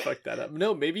really fucked that up.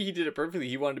 No, maybe he did it perfectly.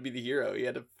 He wanted to be the hero. He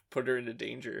had to put her into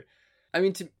danger. I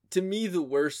mean, to me, the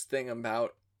worst thing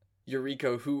about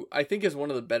Yuriko, who I think is one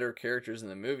of the better characters in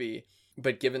the movie,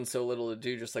 but given so little to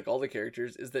do, just like all the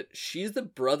characters, is that she's the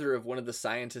brother of one of the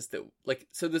scientists that, like,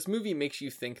 so this movie makes you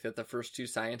think that the first two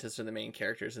scientists are the main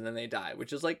characters and then they die,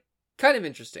 which is, like, kind of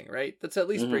interesting, right? That's at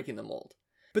least breaking the mold.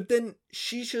 But then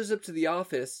she shows up to the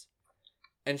office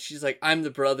and she's like, I'm the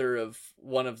brother of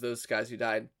one of those guys who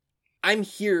died. I'm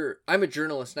here. I'm a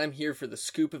journalist and I'm here for the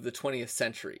scoop of the 20th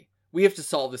century. We have to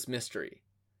solve this mystery.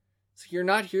 So you're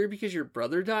not here because your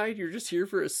brother died? You're just here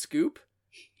for a scoop?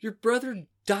 Your brother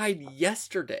died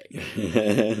yesterday.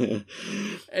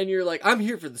 And you're like, I'm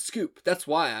here for the scoop. That's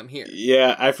why I'm here.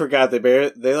 Yeah, I forgot.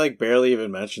 They like barely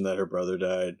even mentioned that her brother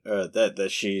died. That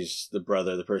she's the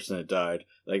brother, the person that died.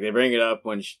 Like, they bring it up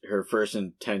when her first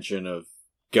intention of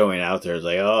going out there is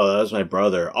like, oh, that was my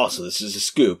brother. Also, this is a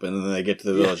scoop. And then they get to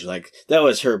the village, like, that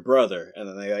was her brother. And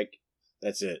then they like,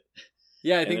 that's it.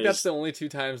 Yeah, I think that's the only two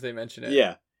times they mention it.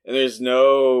 Yeah. And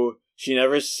she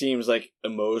never seems like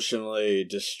emotionally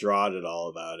distraught at all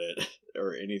about it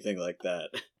or anything like that.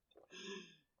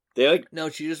 No,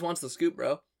 she just wants the scoop,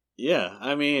 bro. Yeah,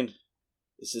 I mean,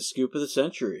 it's the scoop of the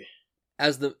century.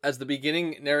 As the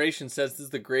beginning narration says, this is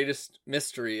the greatest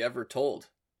mystery ever told.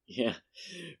 Yeah.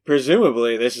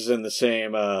 Presumably, this is in the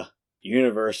same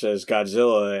universe as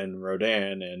Godzilla and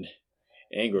Rodan and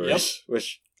Anguirus,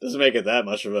 which doesn't make it that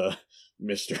much of a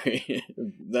mystery,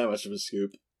 that much of a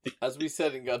scoop. As we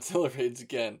said in Godzilla Raids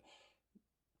again,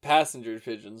 passenger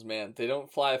pigeons, man, they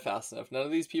don't fly fast enough. None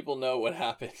of these people know what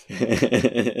happened.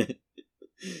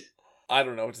 I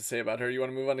don't know what to say about her. You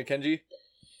want to move on to Kenji?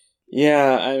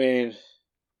 Yeah, I mean,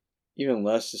 even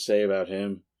less to say about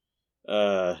him.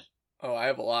 I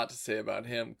have a lot to say about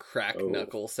him. Crack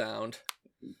knuckle sound.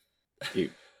 You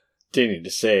didn't need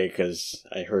to say because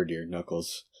I heard your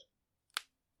knuckles.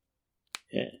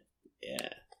 Yeah.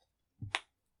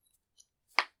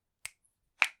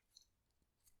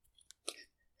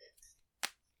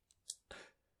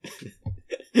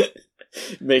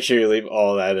 Make sure you leave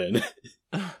all that in.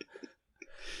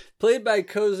 Played by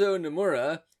Kozo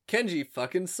Nomura, Kenji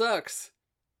fucking sucks.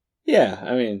 Yeah,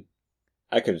 I mean,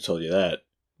 I could have told you that.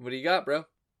 What do you got, bro?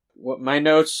 What my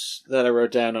notes that I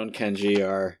wrote down on Kenji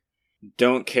are: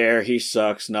 don't care, he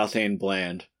sucks, nothing,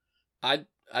 bland.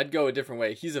 I'd go a different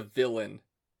way. He's a villain.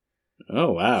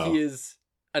 Oh, wow. He is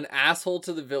an asshole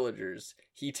to the villagers.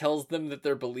 He tells them that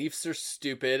their beliefs are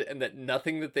stupid and that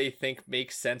nothing that they think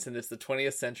makes sense and it's the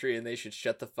 20th century and they should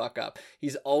shut the fuck up.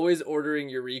 He's always ordering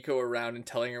Yuriko around and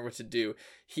telling her what to do.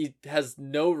 He has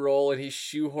no role and he's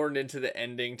shoehorned into the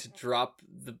ending to drop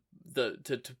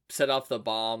to set off the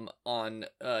bomb on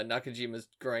Nakajima's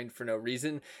groin for no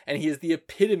reason. And he is the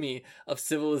epitome of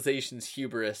civilization's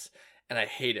hubris and I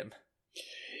hate him.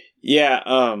 Yeah,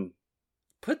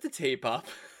 Put the tape up.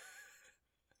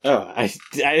 Oh, I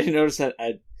didn't notice that.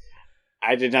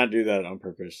 I did not do that on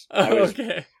purpose.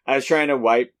 Okay. I was trying to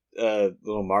wipe a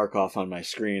little mark off on my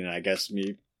screen, and I guess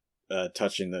me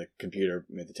touching the computer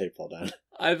made the tape fall down.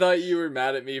 I thought you were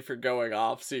mad at me for going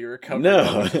off, so you were covering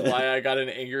up, which is why I got an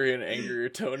angrier and angrier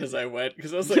tone as I went,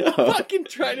 because I was like, fucking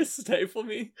trying to stifle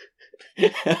me.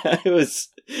 There's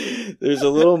a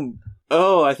little...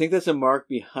 Oh, I think that's a mark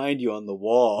behind you on the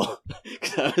wall.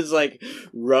 I was like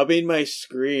rubbing my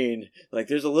screen. Like,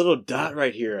 there's a little dot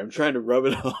right here. I'm trying to rub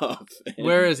it off.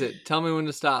 Where is it? Tell me when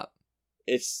to stop.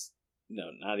 No,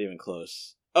 not even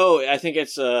close. Oh, I think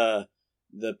it's the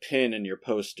pin in your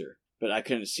poster. But I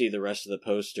couldn't see the rest of the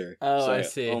poster. Oh, so I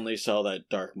see. I only saw that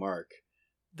dark mark.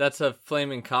 That's a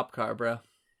flaming cop car, bro.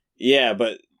 Yeah,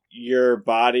 but your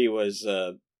body was,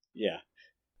 yeah.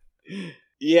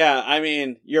 Yeah, I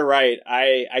mean, you're right.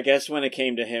 I guess when it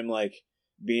came to him, like,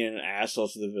 being an asshole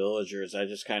to the villagers, I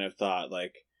just kind of thought,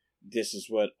 like, this is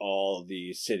what all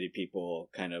the city people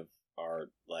kind of are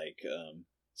like.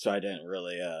 So I didn't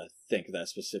really think that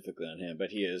specifically on him,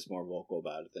 but he is more vocal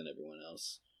about it than everyone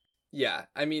else. Yeah,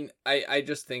 I mean, I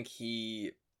just think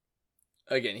he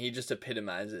just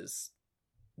epitomizes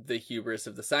the hubris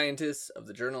of the scientists, of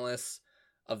the journalists,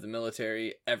 of the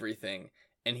military, everything.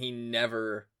 And he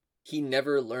never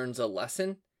learns a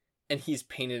lesson, and he's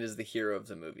painted as the hero of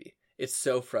the movie. It's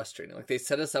so frustrating. Like, they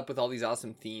set us up with all these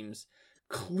awesome themes,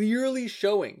 clearly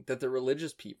showing that the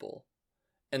religious people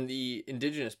and the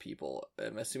indigenous people,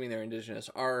 I'm assuming they're indigenous,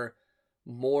 are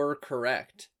more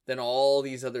correct than all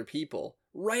these other people.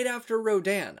 Right after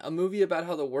Rodan, a movie about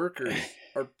how the workers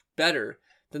are better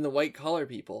than the white collar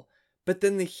people. But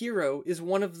then the hero is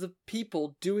one of the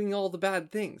people doing all the bad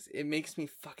things. It makes me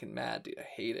fucking mad, dude. I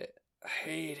hate it. I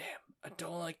hate him. I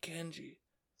don't like Kenji.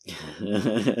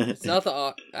 It's not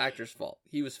the actor's fault.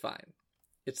 He was fine.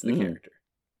 It's the character.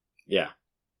 Yeah.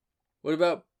 What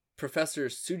about Professor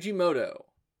Sugimoto,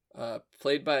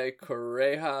 played by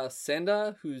Koreha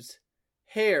Senda, whose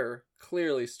hair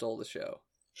clearly stole the show?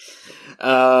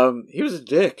 He was a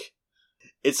dick.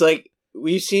 It's like,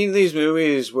 we've seen these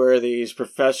movies where these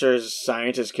professors,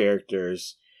 scientist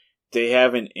characters, they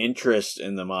have an interest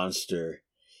in the monster.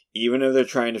 Even if they're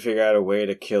trying to figure out a way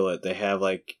to kill it, they have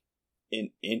like an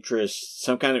interest,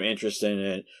 some kind of interest in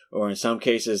it, or in some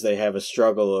cases they have a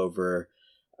struggle over,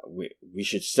 we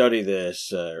should study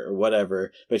this, or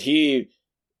whatever. But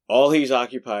all he's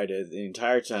occupied the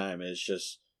entire time is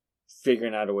just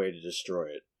figuring out a way to destroy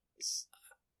it.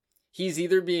 He's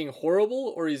either being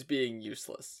horrible or he's being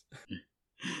useless.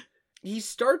 He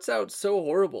starts out so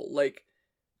horrible. Like,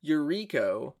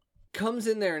 Yuriko comes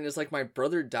in there and is like, my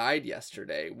brother died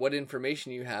yesterday. What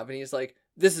information you have? And he's like,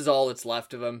 this is all that's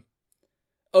left of him.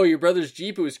 Oh, your brother's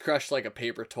Jeep was crushed like a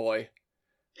paper toy.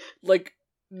 Like,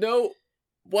 no,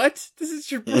 what? This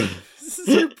is your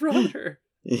brother.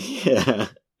 Yeah.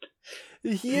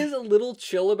 He is a little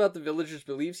chill about the villagers'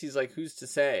 beliefs. He's like, who's to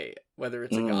say whether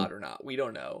it's a god or not? We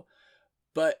don't know.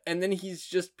 And then he's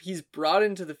brought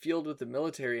into the field with the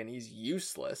military and he's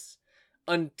useless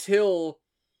until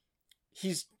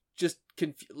he's just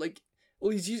confused. Like,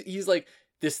 well, he's like,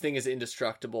 this thing is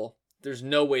indestructible. There's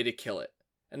no way to kill it.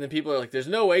 And then people are like, there's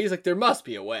no way. He's like, there must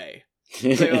be a way.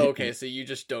 He's like, oh, okay, so you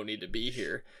just don't need to be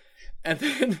here. And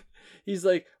then he's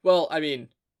like, well, I mean,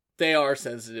 they are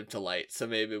sensitive to light, so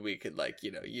maybe we could, like,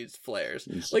 use flares.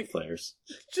 Flares.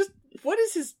 Just, what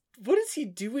is he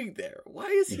doing there? Why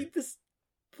is he this?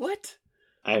 What?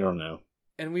 I don't know.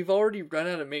 And we've already run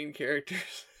out of main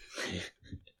characters.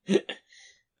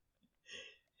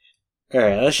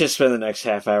 Alright, let's just spend the next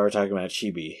half hour talking about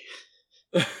Chibi.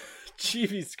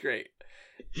 Chibi's great.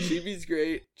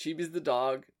 Chibi's the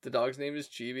dog. The dog's name is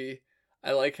Chibi.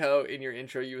 I like how in your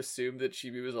intro you assumed that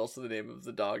Chibi was also the name of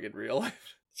the dog in real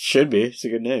life. Should be. It's a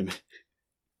good name.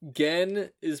 Gen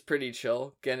is pretty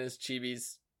chill. Gen is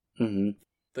Chibi's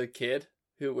the kid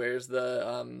who wears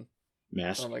the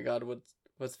mask. Oh my god,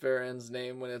 what's Varan's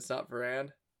name when it's not Varan?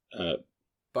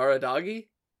 Baradagi?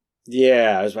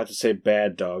 Yeah, I was about to say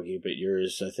bad doggy, but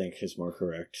yours, I think, is more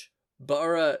correct.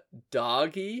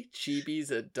 Baradagi?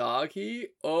 Chibi's a doggy?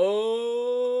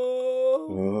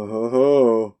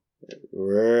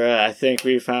 I think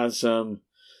we found some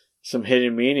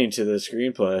hidden meaning to the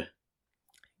screenplay.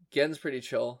 Gen's pretty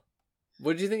chill.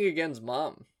 What did you think of Gen's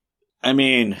mom? I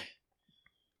mean,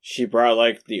 she brought,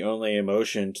 like, the only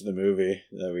emotion to the movie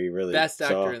that we really Best saw.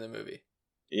 actor in the movie.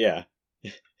 Yeah.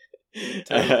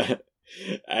 Totally.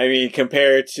 I mean,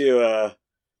 compared to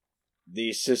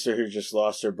the sister who just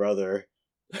lost her brother,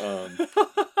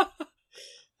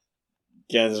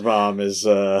 Gen's mom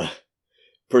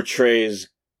portrays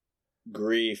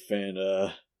grief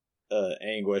and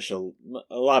anguish a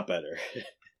lot better.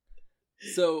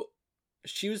 So,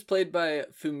 she was played by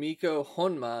Fumiko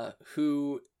Honma,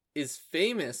 who is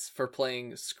famous for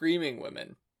playing screaming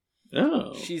women.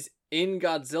 Oh. She's in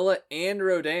Godzilla and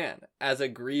Rodan as a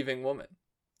grieving woman.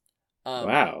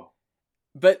 Wow.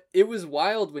 But it was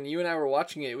wild when you and I were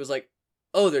watching it. It was like,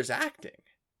 oh, there's acting.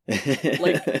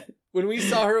 Like, when we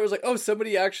saw her, it was like, oh,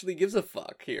 somebody actually gives a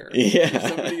fuck here.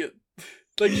 Yeah.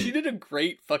 Like, she did a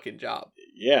great fucking job.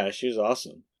 Yeah, she was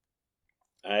awesome.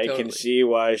 I Totally. can see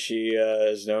why she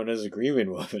is known as a grieving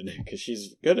woman, because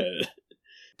she's good at it.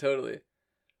 Totally.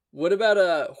 What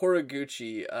about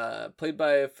Horiguchi, played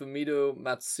by Fumito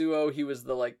Matsuo? He was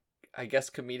the, like, I guess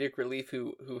comedic relief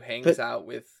who hangs out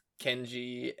with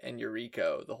Kenji and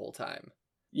Yuriko the whole time.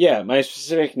 Yeah, my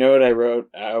specific note I wrote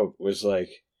out was like,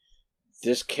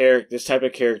 this type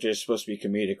of character is supposed to be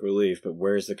comedic relief, but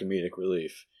where's the comedic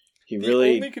relief? The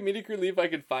only comedic relief I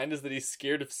could find is that he's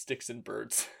scared of sticks and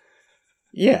birds.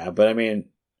 Yeah, but I mean,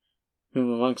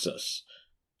 whom amongst us?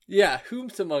 Yeah, whom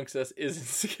amongst us isn't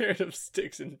scared of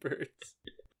sticks and birds?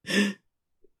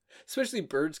 Especially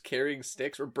birds carrying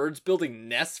sticks, or birds building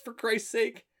nests, for Christ's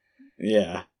sake.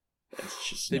 Yeah.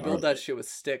 They build that shit with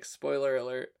sticks, spoiler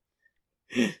alert.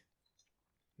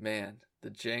 Man, the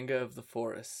Jenga of the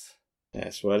forests.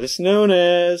 That's what it's known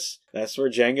as. That's where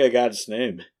Jenga got its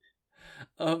name.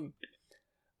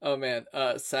 Oh man,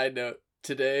 side note,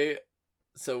 today,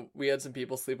 so we had some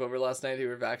people sleep over last night who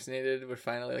were vaccinated. We're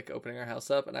finally, like, opening our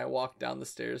house up, and I walked down the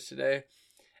stairs today,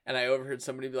 and I overheard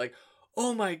somebody be like,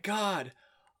 oh my god,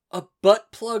 a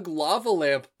butt plug lava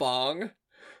lamp bong.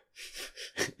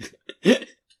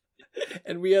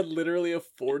 And we had literally a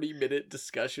 40-minute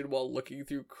discussion while looking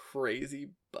through crazy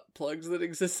butt plugs that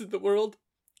exist in the world.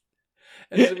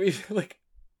 And so we, like,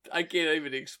 I can't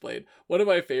even explain. One of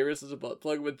my favorites is a butt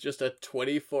plug with just a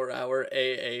 24-hour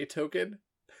AA token.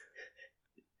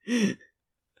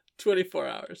 24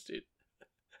 hours, dude.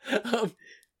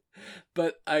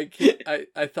 But I can't.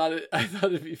 I thought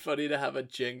it'd be funny to have a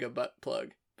Jenga butt plug,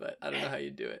 but I don't know how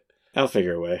you do it. I'll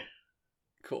figure a way.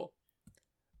 Cool.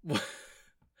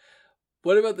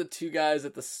 What about the two guys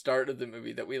at the start of the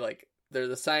movie that we like? They're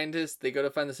the scientists. They go to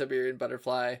find the Siberian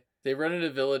butterfly. They run into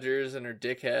villagers and are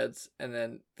dickheads, and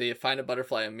then they find a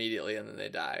butterfly immediately, and then they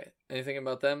die. Anything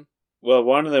about them? Well,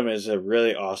 one of them is a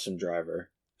really awesome driver.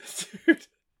 Dude,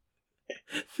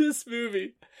 this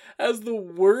movie has the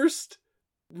worst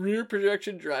rear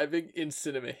projection driving in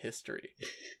cinema history.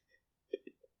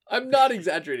 I'm not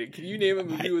exaggerating. Can you name a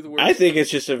movie with worse? I think it's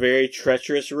just a very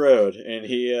treacherous road, and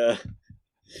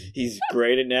he's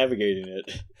great at navigating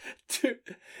it. Dude,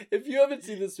 if you haven't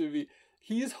seen this movie,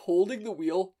 he's holding the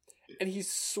wheel and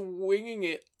he's swinging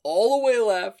it all the way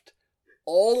left,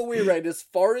 all the way right, as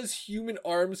far as human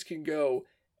arms can go,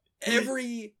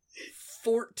 every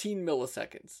 14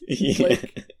 milliseconds. Yeah.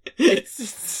 Like, it's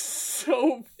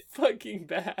so fucking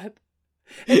bad.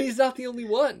 And he's not the only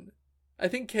one. I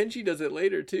think Kenji does it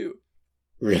later, too.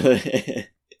 Really?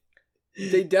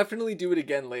 They definitely do it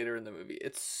again later in the movie.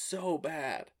 It's so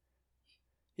bad.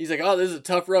 He's like, oh, this is a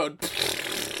tough road.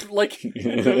 Like,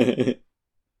 I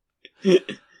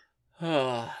don't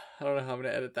know how I'm going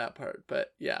to edit that part,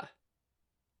 but yeah.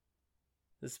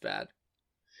 This is bad.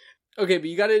 Okay, but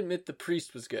you got to admit the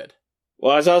priest was good.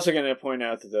 Well, I was also going to point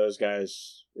out that those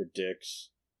guys were dicks.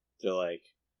 They're like,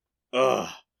 ugh,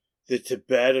 the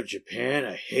Tibet of Japan,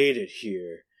 I hate it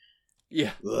here.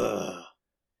 Yeah. Ugh.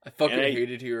 I fucking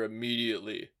hate it here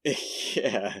immediately.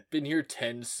 Yeah. Been here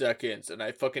 10 seconds, and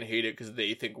I fucking hate it because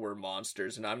they think we're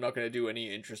monsters, and I'm not going to do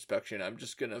any introspection. I'm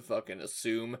just going to fucking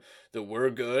assume that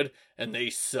we're good, and they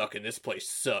suck, and this place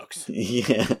sucks.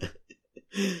 Yeah.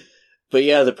 But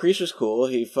yeah, the priest was cool.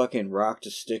 He fucking rocked a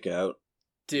stick out.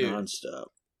 Dude. Nonstop.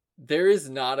 There is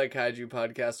not a kaiju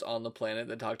podcast on the planet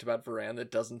that talked about Varan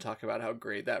that doesn't talk about how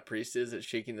great that priest is at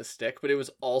shaking the stick, but it was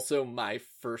also my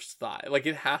first thought. Like,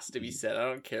 it has to be said. I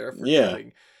don't care if we're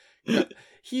kidding.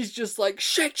 He's just like,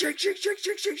 shake, shake, shake, shake,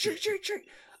 shake, shake, shake, shake, shake.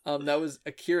 That was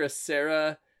Akira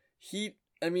Sera. He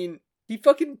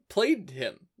fucking played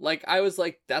him. Like, I was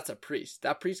like, that's a priest.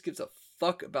 That priest gives a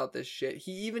fuck about this shit.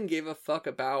 He even gave a fuck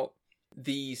about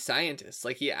the scientists.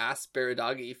 Like, he asked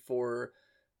Baradagi for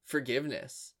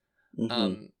forgiveness.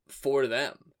 For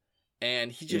them,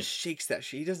 and he just shakes that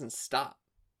shit. He doesn't stop.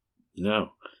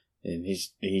 No, and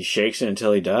he shakes it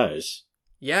until he dies.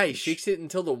 Yeah, he shakes it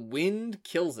until the wind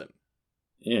kills him.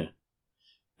 Yeah,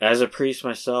 as a priest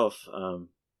myself, a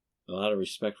lot of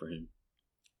respect for him.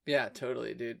 Yeah,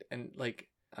 totally, dude. And like,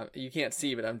 you can't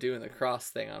see, but I'm doing the cross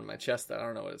thing on my chest. I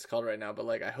don't know what it's called right now, but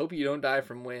like, I hope you don't die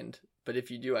from wind. But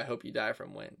if you do, I hope you die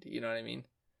from wind. You know what I mean?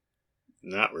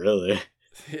 Not really.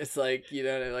 It's like, you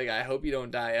know, like, I hope you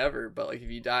don't die ever, but like, if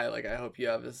you die, like, I hope you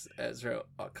have as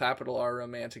capital R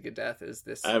romantic a death as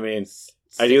this. I mean,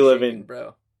 I do live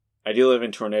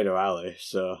in Tornado Alley,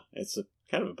 so it's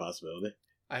kind of a possibility.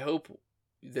 I hope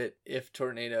that if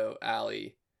Tornado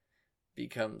Alley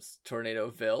becomes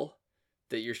Tornadoville,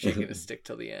 that you're shaking a stick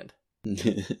till the end.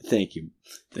 Thank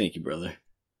you, brother.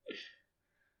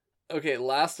 Okay,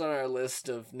 last on our list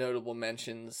of notable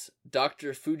mentions,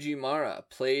 Dr. Fujimura,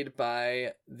 played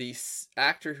by the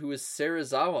actor who was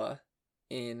Serizawa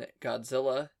in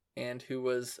Godzilla, and who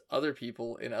was other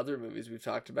people in other movies we've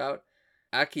talked about,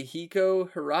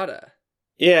 Akihiko Hirata.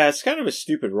 Yeah, it's kind of a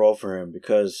stupid role for him,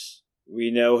 because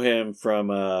we know him from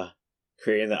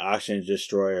creating the Oxygen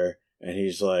Destroyer, and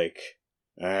he's like,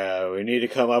 we need to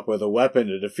come up with a weapon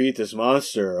to defeat this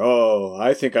monster. Oh,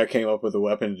 I think I came up with a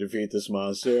weapon to defeat this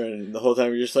monster. And the whole time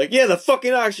you're just like, yeah, the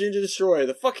fucking Oxygen Destroyer.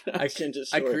 The fucking Oxygen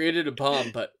Destroyer. I created a bomb,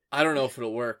 but I don't know if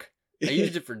it'll work. I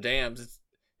used it for dams.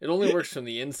 It only works from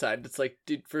the inside. It's like,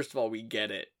 dude, first of all, we get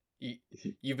it.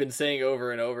 You've been saying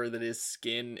over and over that his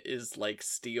skin is like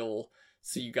steel,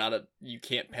 so you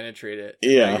can't penetrate it.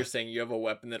 Yeah. Now you're saying you have a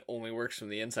weapon that only works from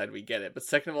the inside. We get it. But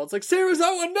second of all, it's like,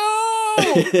 Serizawa,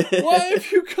 no! Why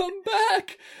have you come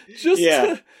back? Just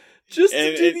to do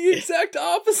the exact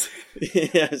opposite.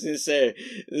 Yeah, I was gonna say,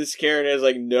 this character has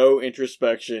like no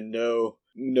introspection,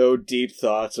 no deep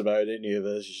thoughts about any of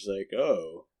this. She's like,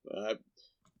 oh,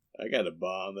 I got a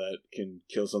bomb that can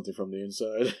kill something from the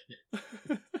inside.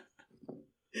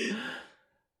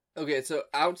 Okay, so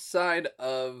outside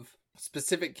of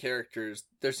specific characters,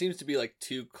 there seems to be like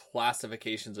two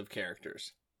classifications of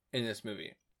characters in this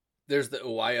movie. There's the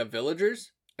Uwaya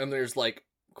villagers, and there's like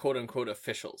quote unquote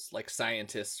officials, like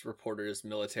scientists, reporters,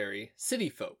 military, city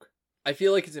folk. I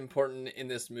feel like it's important in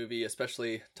this movie,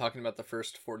 especially talking about the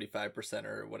first 45%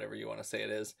 or whatever you want to say it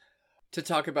is, to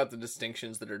talk about the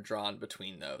distinctions that are drawn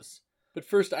between those. But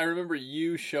first, I remember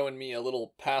you showing me a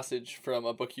little passage from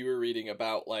a book you were reading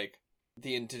about, like,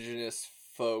 the indigenous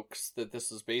folks that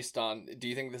this is based on. Do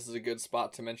you think this is a good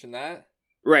spot to mention that?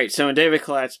 Right, so in David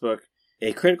Collat's book,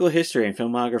 A Critical History and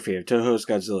Filmography of Toho's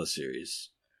Godzilla series.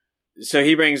 So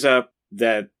he brings up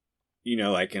that, you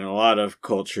know, like in a lot of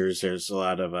cultures, there's a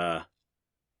lot of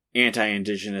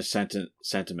anti-indigenous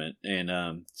sentiment.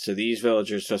 And so these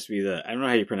villagers are supposed to be I don't know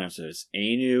how you pronounce it. It's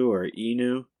Ainu or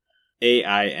Inu?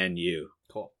 Ainu.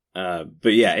 Cool.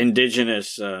 But yeah,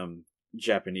 indigenous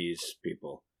Japanese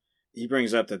people. He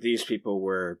brings up that these people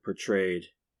were portrayed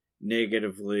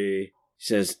negatively. He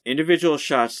says, individual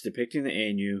shots depicting the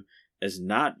Ainu as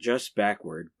not just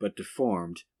backward, but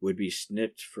deformed, would be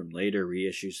snipped from later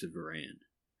reissues of Varan.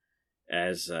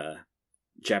 As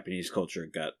Japanese culture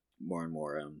got more and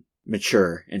more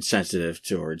mature and sensitive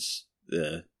towards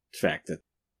the fact that,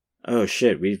 oh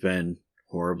shit, we've been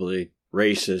horribly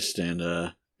racist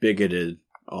and bigoted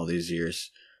all these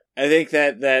years. I think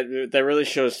that really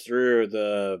shows throughout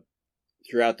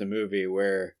the movie,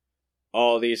 where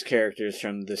all these characters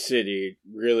from the city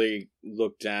really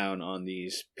look down on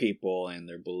these people and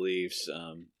their beliefs.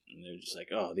 And they're just like,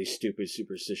 oh, these stupid,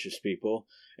 superstitious people.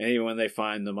 And even when they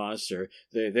find the monster,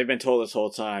 they've been told this whole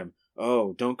time,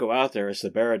 oh, don't go out there, it's the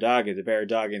Baradagi.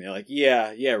 And they're like,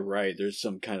 yeah, right, there's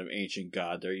some kind of ancient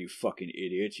god there, you fucking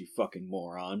idiots, you fucking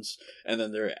morons. And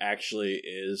then there actually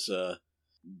is a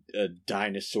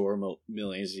dinosaur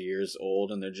millions of years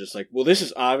old, and they're just like, well, this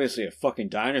is obviously a fucking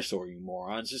dinosaur, you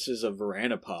morons. This is a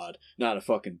Varanopod, not a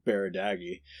fucking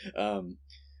Baradagi.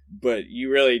 But you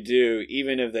really do,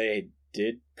 even if they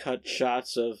did cut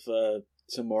shots of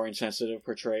some more insensitive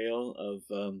portrayal of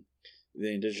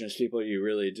the indigenous people, you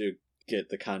really do get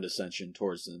the condescension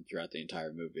towards them throughout the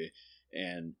entire movie.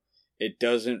 And it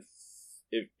doesn't,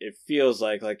 it feels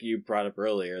like you brought up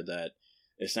earlier, that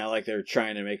it's not like they're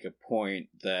trying to make a point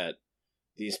that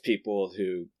these people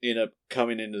who end up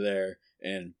coming into there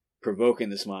and provoking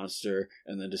this monster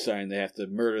and then deciding they have to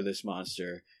murder this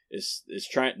monster is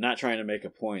not trying to make a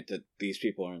point that these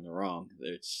people are in the wrong.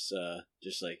 It's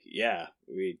just like, yeah,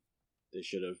 they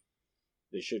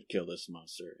should kill this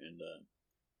monster. And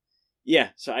yeah,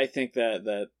 so I think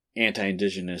that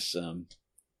anti-indigenous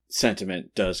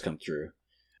sentiment does come through.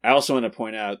 I also want to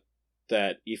point out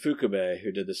that Ifukube,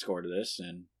 who did the score to this,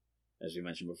 and as we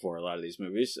mentioned before, a lot of the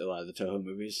Toho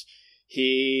movies,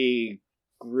 he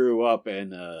grew up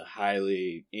in a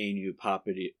highly Ainu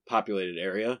populated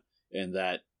area, and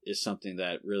that is something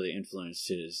that really influenced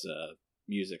his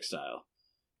music style.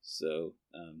 So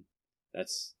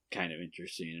that's kind of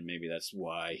interesting, and maybe that's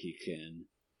why he can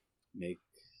make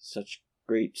such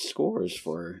great scores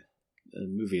for a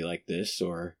movie like this,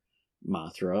 or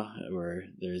Mothra, where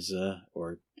there's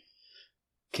or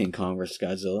King Kong vs.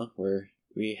 Godzilla, where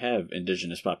we have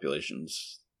indigenous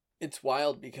populations. It's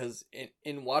wild because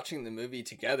in watching the movie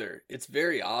together, it's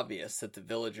very obvious that the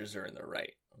villagers are in the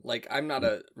right. Like, I'm not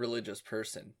a religious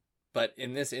person, but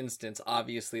in this instance,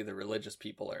 obviously the religious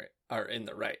people are in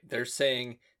the right. They're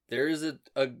saying there is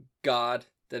a god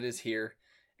that is here,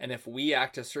 and if we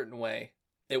act a certain way,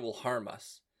 it will harm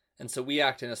us. And so we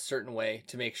act in a certain way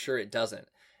to make sure it doesn't.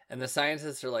 And the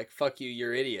scientists are like, fuck you,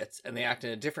 you're idiots. And they act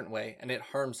in a different way, and it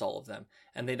harms all of them.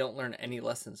 And they don't learn any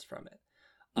lessons from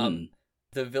it.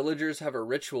 The villagers have a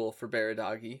ritual for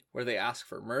Baradagi where they ask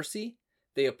for mercy,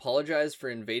 they apologize for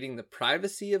invading the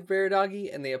privacy of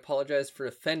Baradagi, and they apologize for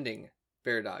offending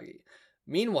Baradagi.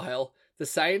 Meanwhile, the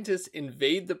scientists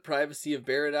invade the privacy of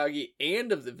Baradagi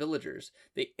and of the villagers.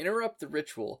 They interrupt the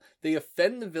ritual, they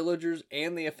offend the villagers,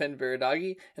 and they offend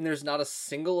Baradagi, and there's not a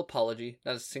single apology,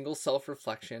 not a single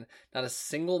self-reflection, not a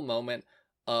single moment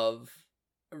of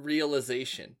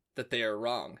realization that they are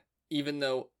wrong, even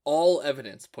though all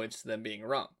evidence points to them being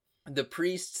wrong. The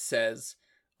priest says,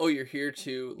 oh, you're here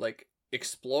to,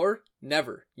 explore?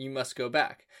 Never. You must go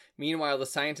back. Meanwhile, the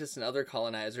scientists and other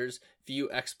colonizers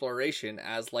view exploration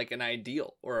as an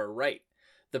ideal or a right.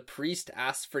 The priest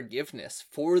asks forgiveness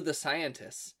for the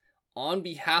scientists on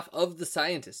behalf of the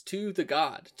scientists to the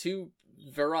god, to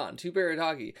Varan, to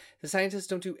Baradagi. The scientists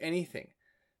don't do anything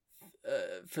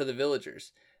for the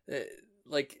villagers.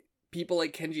 People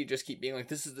like Kenji just keep being like,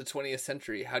 this is the 20th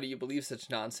century. How do you believe such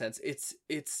nonsense?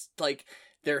 It's like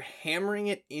they're hammering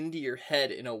it into your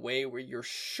head in a way where you're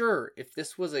sure if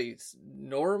this was a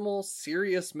normal,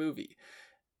 serious movie,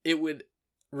 it would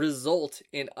result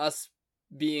in us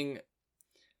being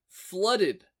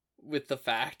flooded with the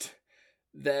fact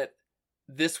that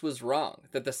this was wrong,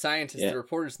 that the scientists, the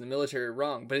reporters, and the military are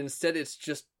wrong. But instead, it's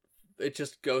just it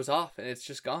just goes off and it's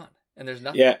just gone and there's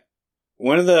nothing. Yeah,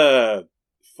 one of the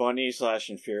funny /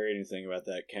 infuriating thing about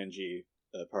that Kenji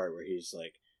part where he's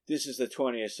like, "This is the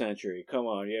 20th century. Come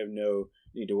on, you have no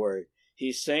need to worry."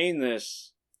 He's saying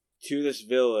this to this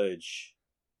village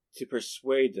to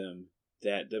persuade them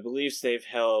that the beliefs they've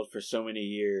held for so many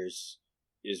years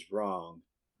is wrong.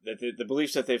 That the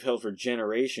beliefs that they've held for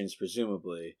generations,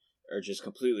 presumably, are just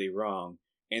completely wrong.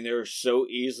 And they're so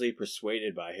easily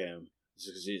persuaded by him.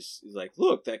 Because he's like,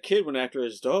 "Look, that kid went after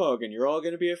his dog, and you're all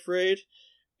going to be afraid?"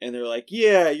 And they're like,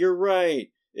 "Yeah, you're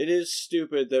right. It is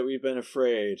stupid that we've been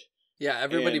afraid." Yeah,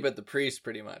 everybody but the priest,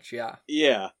 pretty much, yeah.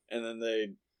 Yeah, and then they're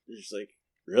just like,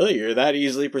 "Really? You're that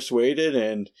easily persuaded?"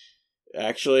 And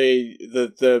actually,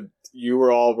 you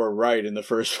were right in the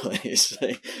first place.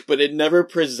 But it never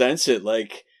presents it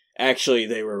like, actually,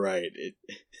 they were right.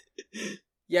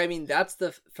 Yeah, I mean,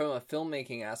 from a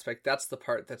filmmaking aspect, that's the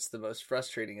part that's the most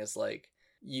frustrating, is like,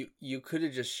 you could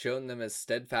have just shown them as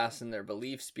steadfast in their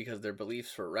beliefs because their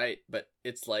beliefs were right, but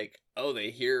it's like, oh,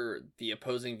 they hear the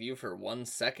opposing view for 1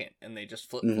 second and they just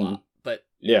flip-flop. Mm-hmm. But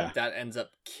yeah, that ends up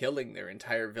killing their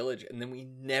entire village, and then we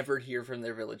never hear from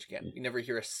their village again. We never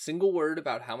hear a single word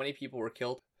about how many people were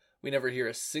killed. We never hear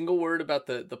a single word about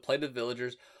the plight of the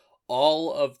villagers.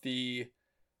 All of the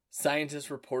scientists,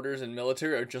 reporters, and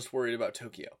military are just worried about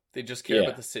Tokyo. They just care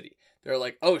about the city. They're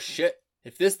like, oh shit,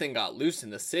 if this thing got loose in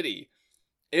the city,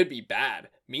 it'd be bad.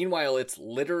 Meanwhile, it's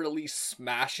literally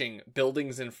smashing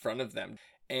buildings in front of them.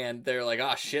 And they're like,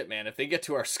 oh shit, man, if they get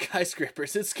to our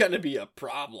skyscrapers, it's gonna be a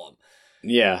problem.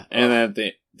 Yeah, and then at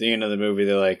the end of the movie,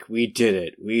 they're like, "We did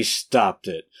it. We stopped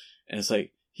it." And it's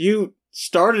like, you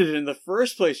started it in the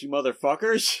first place, you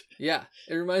motherfuckers. Yeah,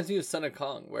 it reminds me of Son of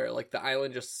Kong, where like the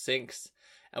island just sinks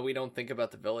and we don't think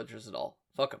about the villagers at all.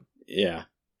 Fuck them. Yeah.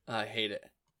 I hate it.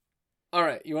 All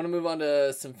right, you want to move on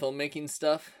to some filmmaking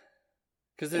stuff?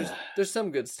 Because there's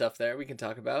some good stuff there we can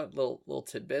talk about, little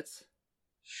tidbits.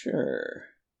 Sure.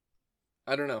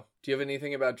 I don't know. Do you have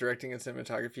anything about directing and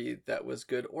cinematography that was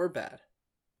good or bad?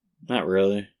 Not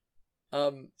really.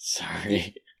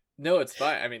 Sorry. No, it's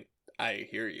fine. I mean, I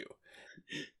hear you.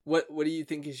 What do you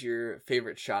think is your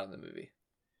favorite shot in the movie?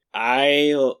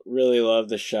 I really love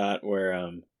the shot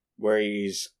where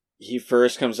he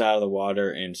first comes out of the water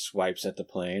and swipes at the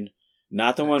plane.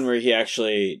 Not the one where he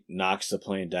actually knocks the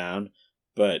plane down,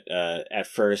 but at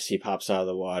first he pops out of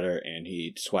the water and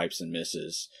he swipes and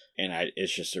misses, and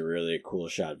it's just a really cool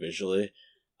shot visually.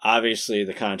 Obviously,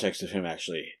 the context of him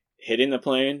actually hitting the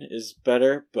plane is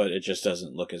better, but it just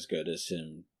doesn't look as good as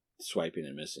him swiping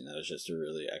and missing. That was just a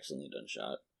really excellently done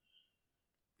shot.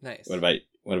 Nice. What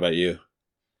about you?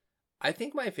 I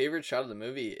think my favorite shot of the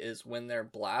movie is when they're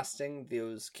blasting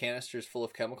those canisters full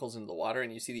of chemicals into the water,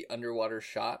 and you see the underwater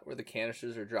shot where the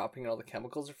canisters are dropping and all the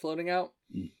chemicals are floating out.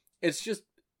 Mm.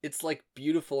 It's like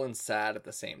beautiful and sad at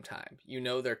the same time. You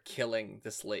know they're killing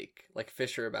this lake. Like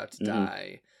fish are about to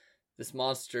die. This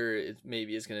monster is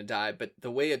going to die, but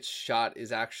the way it's shot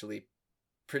is actually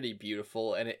pretty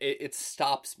beautiful, and it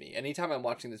stops me. Anytime I'm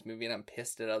watching this movie and I'm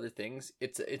pissed at other things,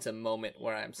 it's a moment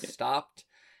where I'm stopped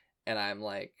and I'm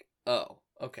like, oh,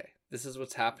 okay, this is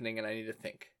what's happening and I need to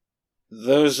think.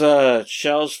 Those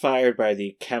shells fired by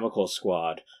the chemical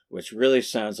squad, which really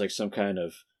sounds like some kind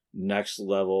of next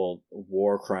level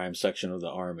war crime section of the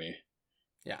army.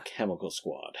 Yeah. Chemical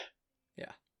squad.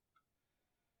 Yeah.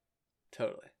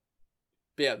 Totally.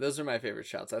 But yeah, those are my favorite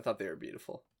shots. I thought they were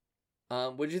beautiful.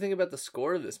 What did you think about the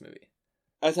score of this movie?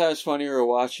 I thought it was funny. We were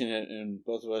watching it and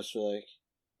both of us were like,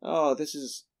 oh, this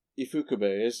is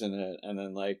Ifukube, isn't it? And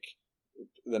then like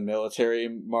the military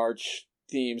march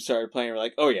theme started playing. We're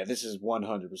like, oh yeah, this is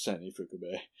 100%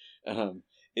 Ifukube.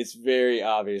 It's very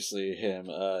obviously him,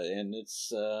 and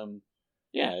it's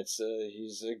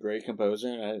he's a great composer,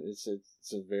 and it's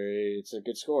a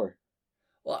good score.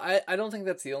 Well, I don't think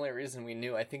that's the only reason we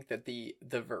knew. I think that the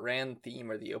Varan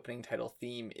theme, or the opening title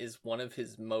theme, is one of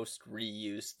his most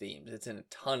reused themes. It's in a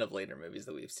ton of later movies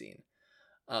that we've seen.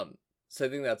 So I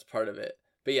think that's part of it.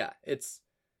 But yeah,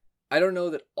 I don't know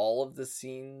that all of the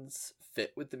scenes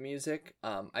fit with the music.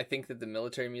 I think that the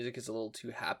military music is a little too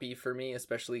happy for me,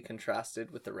 especially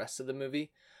contrasted with the rest of the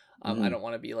movie. I don't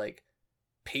want to be like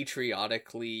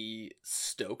patriotically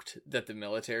stoked that the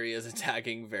military is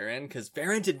attacking Varan, because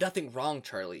Varan did nothing wrong,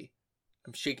 Charlie.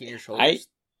 I'm shaking your shoulders.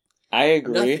 I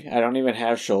agree. I don't even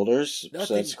have shoulders,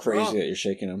 so that's crazy that you're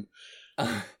shaking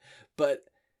them. But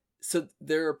so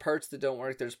there are parts that don't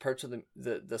work. There's parts of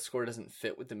the score doesn't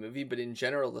fit with the movie, but in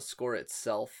general, the score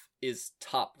itself is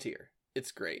top tier.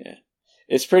 It's great. Yeah.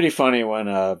 It's pretty funny when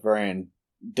Varan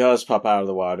does pop out of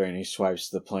the water, and he swipes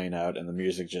the plane out, and the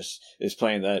music just is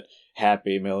playing that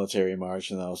happy military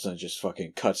march, and then all of a sudden just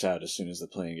fucking cuts out as soon as the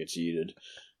plane gets yeeted.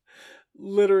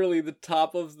 Literally, the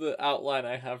top of the outline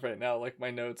I have right now, like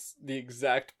my notes, the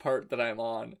exact part that I'm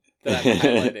on, that I'm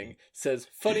highlighting, says,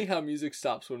 funny how music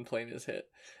stops when plane is hit.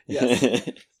 Yes.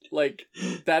 Like,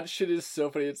 that shit is so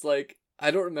funny. It's like,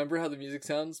 I don't remember how the music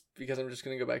sounds because I'm just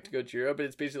going to go back to Gojira, but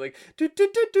it's basically like, do do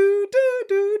do do do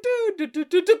do do do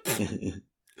do do.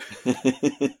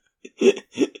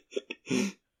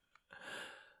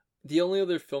 The only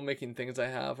other filmmaking things I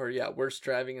have are, worst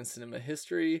driving in cinema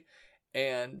history,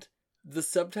 and the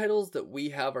subtitles that we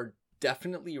have are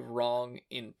definitely wrong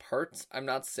in parts. I'm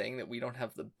not saying that we don't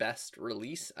have the best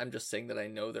release. I'm just saying that I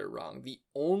know they're wrong. The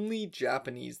only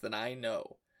Japanese that I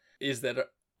know is that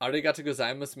arigato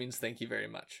gozaimasu means thank you very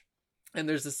much. And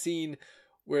there's a scene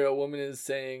where a woman is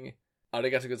saying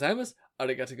arigato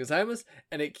gozaimasu,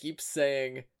 and it keeps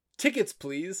saying tickets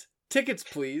please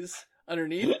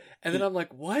underneath. And then I'm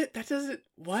like, what? That doesn't,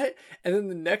 what? And then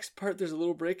the next part, there's a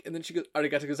little break, and then she goes,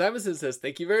 arigato gozaimasu, and says,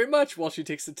 thank you very much, while she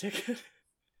takes the ticket.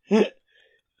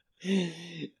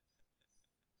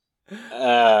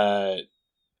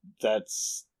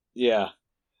 That's, yeah.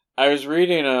 I was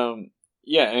reading,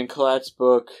 in Collette's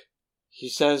book, he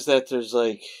says that there's,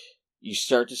 like, you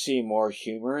start to see more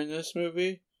humor in this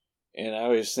movie, and I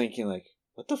was thinking, like,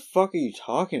 what the fuck are you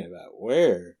talking about?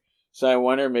 Where? So I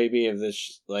wonder maybe if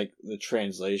this, like, the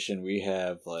translation we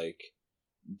have, like,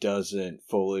 doesn't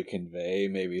fully convey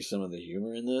maybe some of the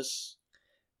humor in this.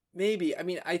 Maybe. I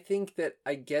mean, I think that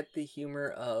I get the humor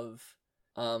of,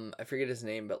 I forget his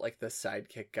name, but, like, the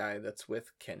sidekick guy that's with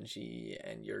Kenji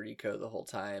and Yuriko the whole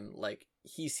time. Like,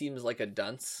 he seems like a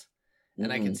dunce,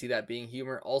 and I can see that being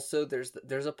humor. Also,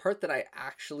 there's a part that I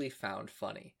actually found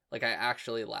funny. Like, I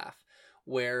actually laugh,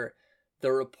 where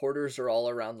the reporters are all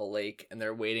around the lake, and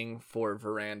they're waiting for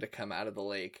Varan to come out of the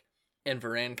lake. And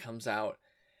Varan comes out,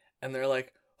 and they're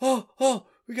like, oh,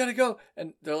 we gotta go.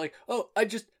 And they're like, oh, I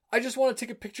just want to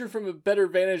take a picture from a better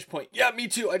vantage point. Yeah, me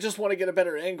too. I just want to get a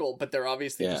better angle. But they're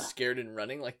obviously just scared and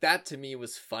running. Like, that to me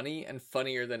was funny, and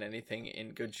funnier than anything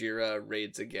in Gojira,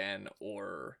 Raids Again,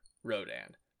 or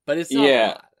Rodan. But it's not a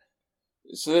lot.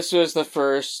 So this was the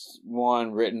first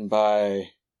one written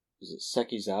by, was it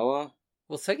Sekizawa?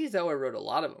 Well, Sekizawa wrote a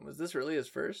lot of them. Was this really his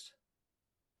first?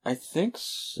 I think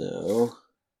so.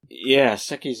 Yeah,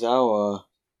 Sekizawa.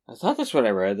 I thought that's what I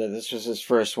read, that this was his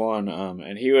first one,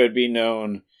 and he would be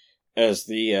known as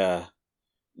the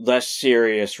less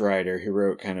serious writer who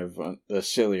wrote kind of the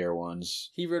sillier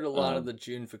ones. He wrote a lot of the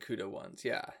Jun Fukuda ones,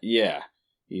 yeah. Yeah,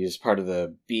 he's part of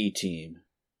the B team,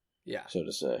 so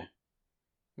to say.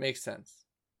 Makes sense.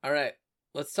 All right,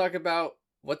 let's talk about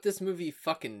what this movie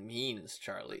fucking means,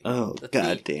 Charlie. Oh,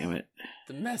 god damn it.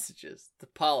 The messages, the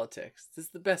politics. This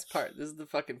is the best part. This is the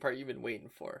fucking part you've been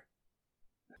waiting for.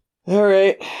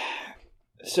 Alright.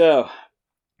 So,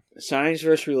 science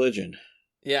versus religion.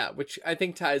 Yeah, which I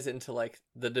think ties into, like,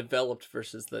 the developed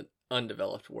versus the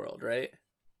undeveloped world, right?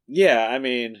 Yeah, I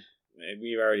mean,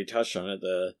 we've already touched on it.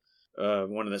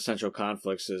 One of the central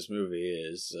conflicts of this movie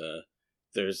is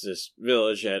there's this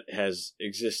village that has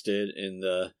existed in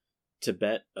the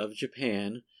Tibet of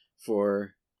Japan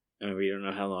for, I mean, we don't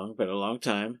know how long, but a long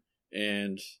time,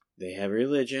 and they have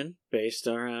religion based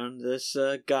around this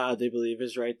god they believe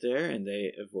is right there, and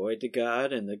they avoid the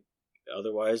god, and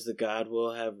otherwise the god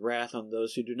will have wrath on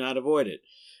those who do not avoid it.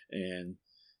 And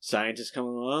scientists come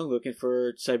along looking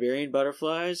for Siberian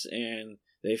butterflies, and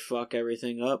they fuck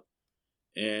everything up,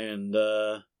 and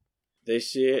they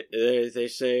see it. They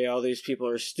say all these people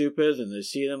are stupid, and they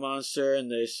see the monster,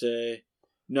 and they say,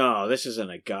 no, this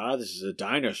isn't a god, this is a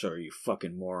dinosaur, you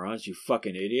fucking morons, you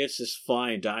fucking idiots. This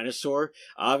flying dinosaur,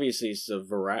 obviously it's a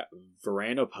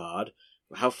Varanopod.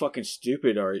 How fucking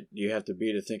stupid do you have to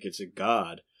be to think it's a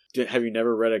god? Have you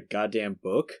never read a goddamn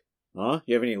book? Huh?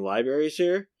 You have any libraries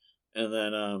here? And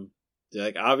then, they're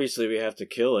like, obviously we have to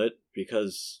kill it,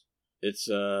 because it's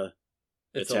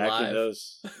attacking alive.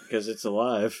 Those, because it's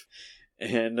alive.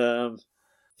 And,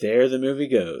 there the movie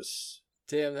goes.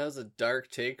 Damn, that was a dark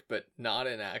take, but not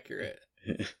inaccurate.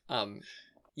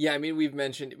 Yeah, I mean, we've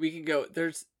mentioned, we can go,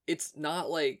 it's not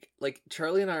like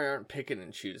Charlie and I aren't picking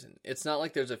and choosing. It's not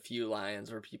like there's a few lines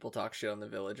where people talk shit on the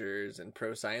villagers and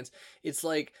pro-science. It's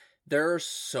like, there are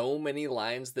so many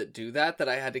lines that do that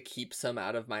I had to keep some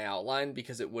out of my outline,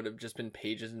 because it would have just been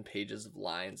pages and pages of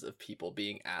lines of people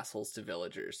being assholes to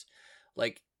villagers.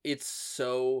 Like, it's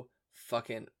so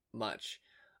fucking much.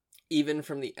 Even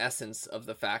from the essence of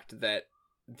the fact that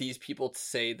these people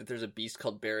say that there's a beast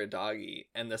called Baradagi,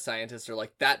 and the scientists are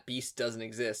like, that beast doesn't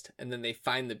exist. And then they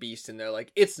find the beast and they're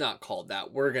like, it's not called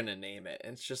that. We're going to name it.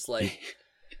 And it's just like,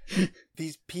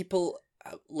 these people,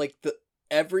 like,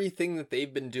 everything that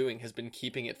they've been doing has been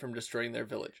keeping it from destroying their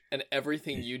village. And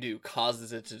everything you do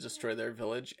causes it to destroy their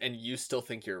village. And you still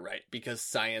think you're right because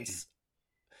science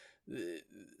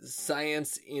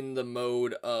in the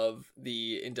mode of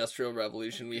the industrial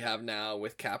revolution we have now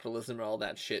with capitalism and all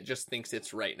that shit just thinks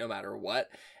it's right no matter what,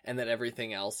 and that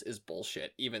everything else is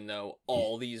bullshit, even though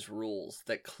all these rules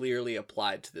that clearly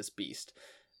applied to this beast,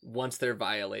 once they're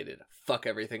violated, fuck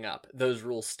everything up. Those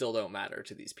rules still don't matter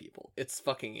to these people. It's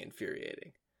fucking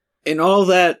infuriating. And all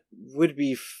that would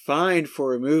be fine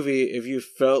for a movie if you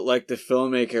felt like the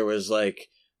filmmaker was like,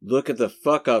 look at the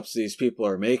fuck ups these people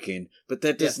are making, but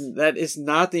that is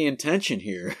not the intention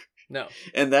here. No.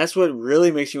 And that's what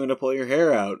really makes you want to pull your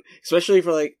hair out, especially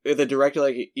for like with a director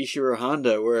like Ishiro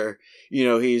Honda, where, you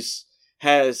know,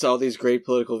 has all these great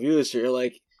political views. So you're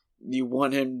like, you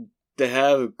want him to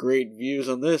have great views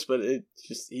on this, but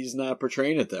he's not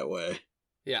portraying it that way.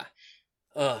 Yeah.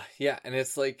 Yeah, and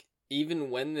it's like, even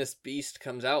when this beast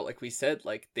comes out, like we said,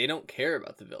 like, they don't care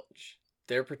about the village.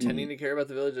 They're pretending to care about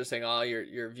the village. They're saying, oh,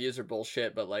 your views are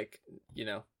bullshit, but, like, you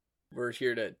know, we're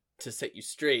here to set you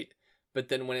straight. But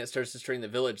then when it starts destroying the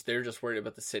village, they're just worried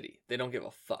about the city. They don't give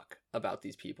a fuck about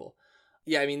these people.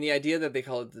 Yeah, I mean, the idea that they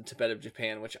call it the Tibet of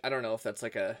Japan, which I don't know if that's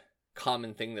like a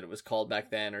common thing that it was called back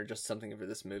then or just something for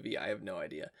this movie. I have no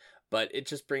idea. But it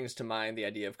just brings to mind the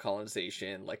idea of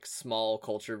colonization, like small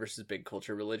culture versus big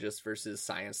culture, religious versus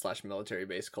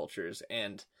science/military-based cultures.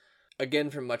 And again,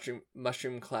 from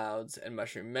Mushroom Clouds and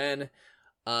Mushroom Men,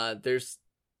 there's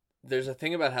a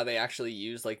thing about how they actually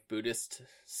use like Buddhist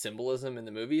symbolism in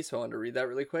the movie. So I wanted to read that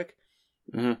really quick.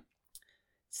 Mm-hmm. It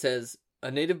says,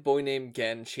 a native boy named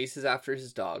Gen chases after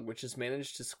his dog, which has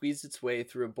managed to squeeze its way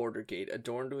through a border gate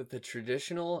adorned with the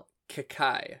traditional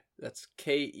Kekkai. That's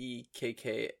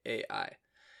Kekkai.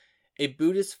 A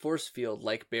Buddhist force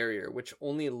field-like barrier which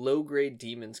only low-grade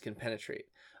demons can penetrate.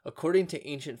 According to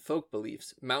ancient folk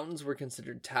beliefs, mountains were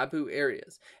considered taboo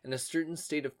areas, and a certain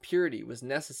state of purity was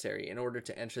necessary in order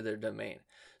to enter their domain.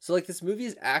 So, like, this movie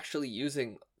is actually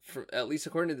using, at least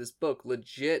according to this book,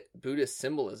 legit Buddhist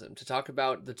symbolism to talk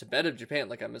about the Tibet of Japan,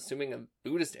 like I'm assuming a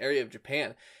Buddhist area of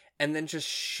Japan, and then just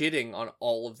shitting on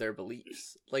all of their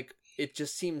beliefs. Like, it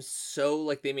just seems so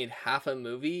like they made half a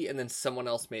movie and then someone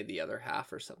else made the other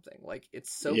half or something. Like,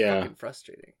 it's so fucking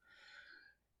frustrating.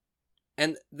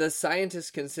 And the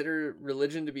scientists consider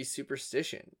religion to be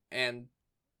superstition, and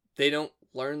they don't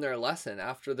learn their lesson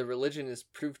after the religion is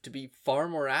proved to be far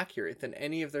more accurate than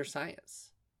any of their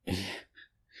science.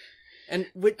 And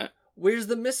where's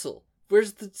the missile?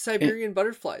 Where's the Siberian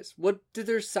butterflies? What did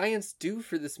their science do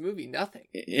for this movie? Nothing.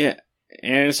 Yeah,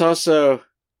 and it's also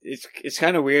it's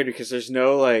kind of weird because there's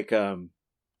no like the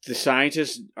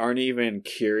scientists aren't even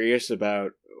curious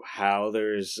about how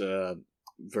there's a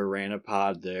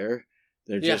Varanapod there.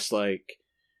 They're just like,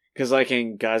 because like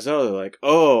in Gazelle, they're like,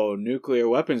 oh, nuclear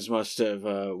weapons must have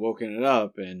woken it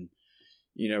up, and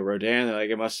you know, Rodan, they're like,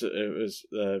 it was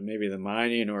maybe the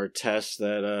mining or a test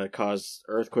that caused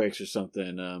earthquakes or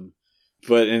something.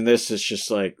 But in this, it's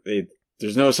just like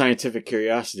there's no scientific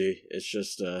curiosity. It's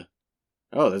just,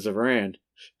 oh, there's a Varan.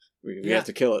 We have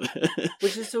to kill it.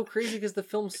 Which is so crazy because the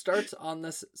film starts on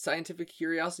this scientific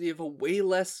curiosity of a way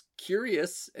less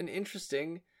curious and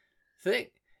interesting thing.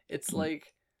 It's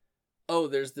like, oh,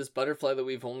 there's this butterfly that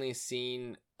we've only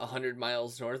seen 100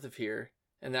 miles north of here,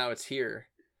 and now it's here.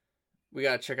 We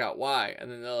gotta check out why. And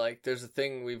then they're like, there's a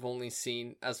thing we've only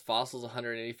seen as fossils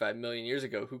 185 million years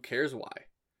ago. Who cares why?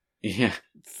 Yeah.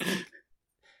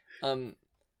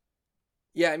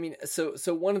 Yeah, I mean, so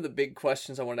one of the big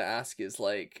questions I want to ask is,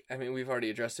 like, I mean, we've already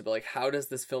addressed it, but, like, how does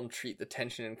this film treat the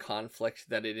tension and conflict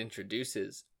that it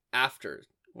introduces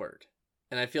afterward?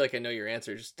 And I feel like I know your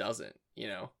answer, just doesn't, you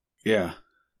know? Yeah.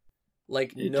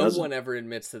 Like, no one ever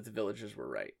admits that the villagers were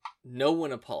right. No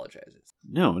one apologizes.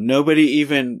 No, nobody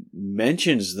even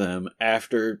mentions them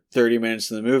after 30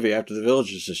 minutes in the movie, after the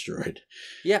village is destroyed.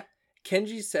 Yeah.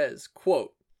 Kenji says,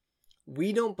 quote,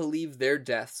 "We don't believe their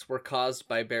deaths were caused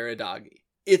by Baradagi.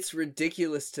 It's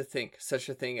ridiculous to think such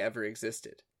a thing ever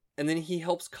existed. And then he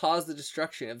helps cause the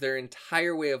destruction of their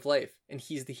entire way of life, and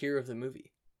he's the hero of the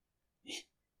movie."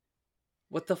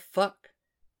 What the fuck?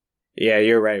 Yeah,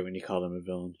 you're right when you call him a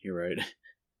villain. You're right.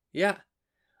 Yeah.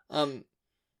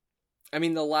 I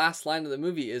mean, the last line of the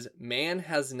movie is, "Man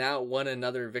has now won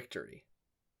another victory."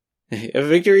 A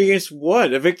victory against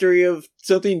what? A victory of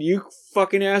something you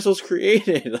fucking assholes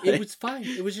created. Like... It was fine.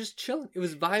 It was just chilling. It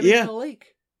was vibing in the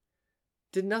lake.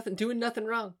 Doing nothing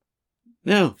wrong.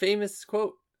 No. Famous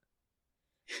quote.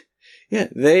 Yeah,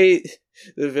 the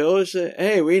village say,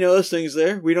 hey, we know this thing's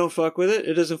there. We don't fuck with it.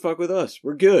 It doesn't fuck with us.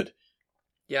 We're good.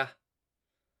 Yeah.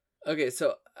 Okay,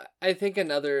 so I think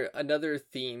another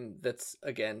theme that's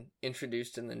again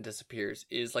introduced and then disappears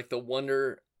is like the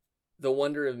wonder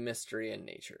of mystery in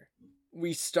nature.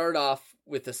 We start off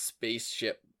with a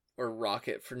spaceship or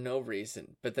rocket for no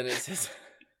reason, but then it says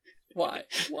why?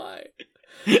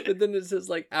 But then it says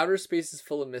like outer space is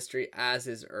full of mystery, as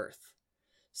is Earth.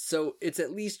 So it's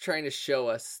at least trying to show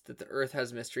us that the Earth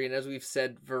has mystery, and as we've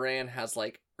said, Varan has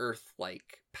like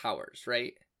Earth-like powers,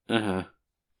 right? Uh-huh.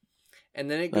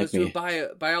 And then it goes to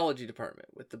a biology department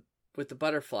with the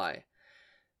butterfly.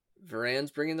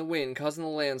 Varan's bringing the wind, causing the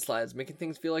landslides, making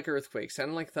things feel like earthquakes,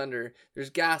 sounding like thunder. There's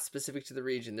gas specific to the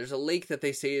region. There's a lake that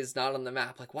they say is not on the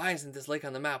map. Like, why isn't this lake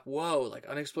on the map? Whoa, like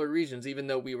unexplored regions, even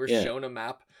though we were shown a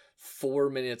map 4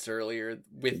 minutes earlier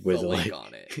with the lake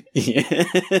on it.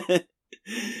 Yeah.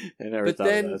 I never thought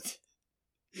of that.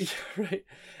 Yeah, right.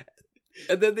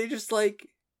 And then they just like,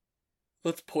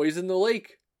 let's poison the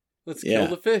lake. Let's kill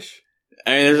the fish.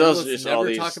 I mean, there's also just all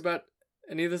these... never talk about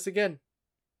any of this again.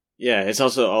 Yeah, it's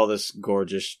also all this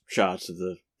gorgeous shots of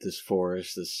this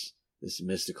forest, this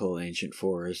mystical ancient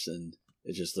forest, and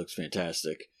it just looks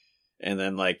fantastic. And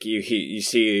then like you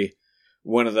see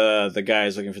one of the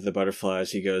guys looking for the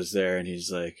butterflies. He goes there and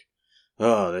he's like,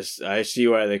 "Oh, this! I see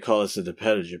why they call this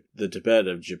the Tibet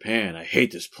of Japan. I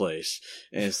hate this place."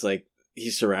 And it's like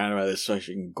he's surrounded by this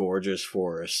fucking gorgeous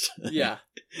forest. Yeah,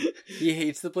 he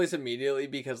hates the place immediately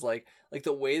because like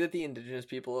the way that the indigenous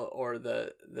people or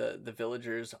the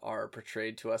villagers are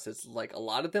portrayed to us, it's like a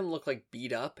lot of them look like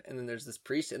beat up, and then there's this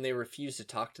priest and they refuse to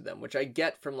talk to them, which I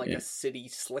get from like a city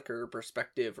slicker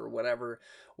perspective or whatever,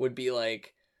 would be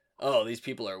like, oh, these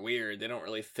people are weird, they don't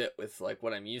really fit with like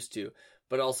what I'm used to.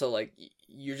 But also like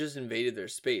you just invaded their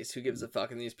space, who gives a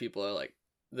fuck? And these people are like,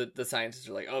 the scientists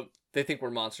are like, oh, they think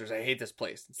we're monsters, I hate this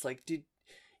place. It's like, dude,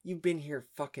 you've been here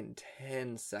fucking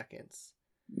 10 seconds.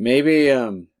 Maybe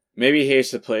he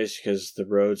hates the place because the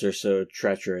roads are so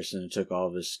treacherous and it took all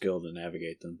of his skill to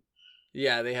navigate them.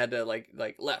 Yeah, they had to like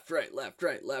left, right, left,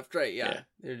 right, left, right. Yeah.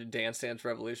 They're Dance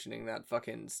revolutioning that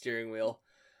fucking steering wheel.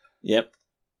 Yep.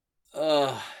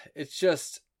 It's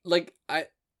just like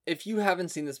if you haven't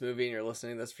seen this movie and you're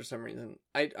listening to this for some reason,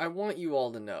 I want you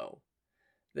all to know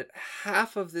that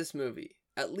half of this movie,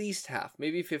 at least half,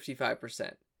 maybe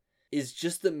 55%, is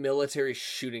just the military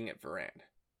shooting at Varan.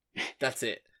 That's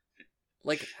it.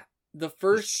 Like, the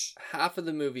first half of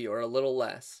the movie, or a little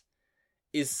less,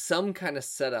 is some kind of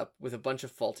setup with a bunch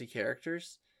of faulty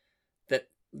characters that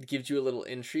gives you a little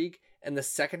intrigue, and the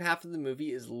second half of the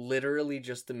movie is literally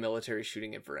just the military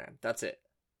shooting at Varan. That's it.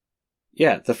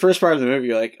 Yeah, the first part of the movie,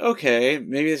 you're like, okay,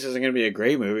 maybe this isn't going to be a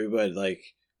great movie, but, like,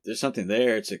 there's something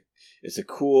there. It's a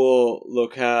cool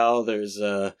locale. There's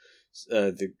the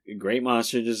great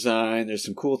monster design. There's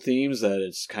some cool themes that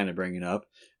it's kind of bringing up.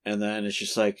 And then it's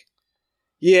just like,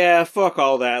 yeah, fuck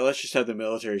all that. Let's just have the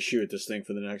military shoot this thing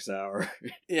for the next hour.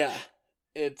 Yeah.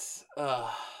 It's,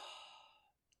 I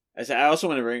also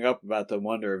want to bring up about the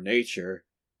wonder of nature.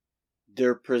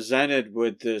 They're presented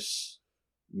with this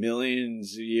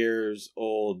millions of years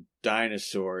old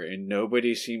dinosaur, and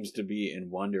nobody seems to be in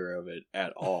wonder of it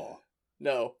at all.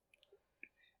 No.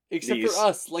 Except for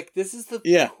us. Like, this is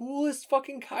the coolest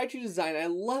fucking kaiju design. I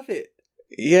love it.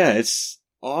 Yeah, it's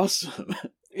awesome.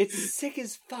 It's sick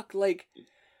as fuck. Like,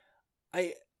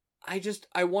 I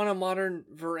want a modern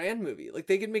Varan movie. Like,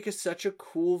 they could make such a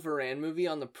cool Varan movie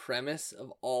on the premise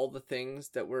of all the things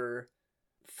that were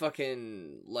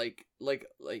fucking like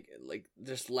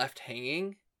just left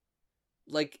hanging.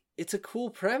 Like, it's a cool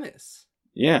premise.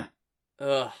 Yeah.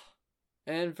 Ugh.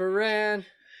 And Varan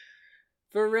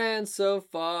so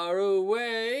far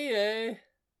away.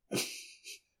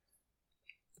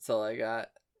 That's all I got.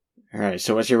 Alright,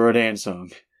 so what's your Rodan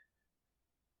song?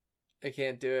 I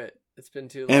can't do it. It's been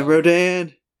too long.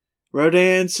 And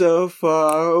Rodan so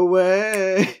far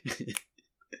away.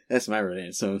 That's my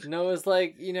Rodan song. No, it was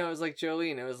like, it was like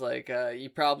Jolene. It was like, you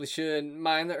probably shouldn't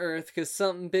mind the earth because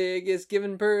something big is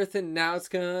giving birth and now it's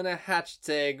gonna hatch its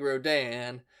egg,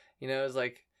 Rodan. It was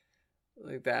like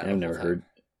that. I've never heard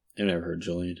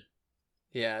Jolene.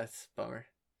 Yeah, it's a bummer.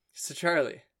 So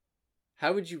Charlie,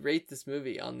 how would you rate this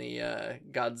movie on the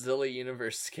Godzilla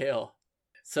universe scale?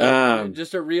 So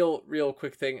just a real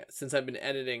quick thing, since I've been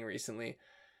editing recently,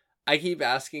 I keep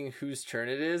asking whose turn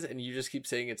it is, and you just keep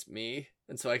saying it's me,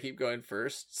 and so I keep going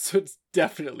first. So it's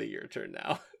definitely your turn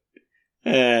now.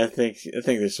 I think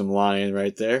there's some lying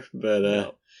right there, but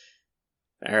no.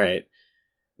 All right.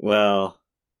 Well,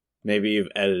 maybe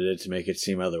you've edited to make it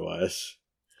seem otherwise.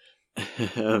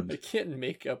 I can't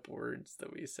make up words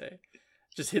that we say.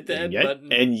 Just hit the end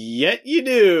button. And yet you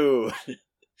do.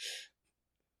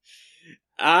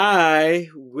 I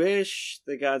wish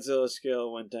the Godzilla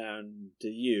scale went down to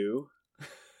U.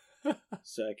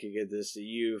 So I could get this to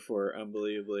U for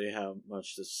unbelievably how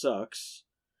much this sucks.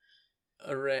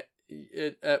 Wait,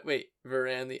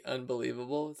 Varan the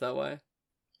Unbelievable? Is that why?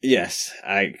 Yes,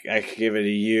 I could give it a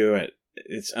U.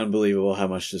 It's unbelievable how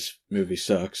much this movie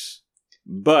sucks.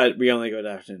 But we only go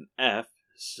down to an F,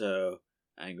 so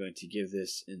I'm going to give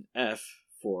this an F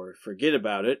for forget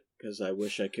about it, because I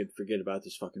wish I could forget about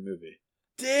this fucking movie.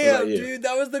 Damn, dude,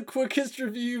 that was the quickest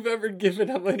review you've ever given.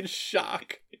 I'm in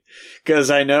shock. Because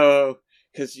I don't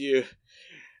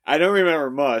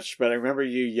remember much, but I remember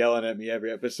you yelling at me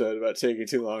every episode about taking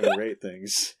too long to rate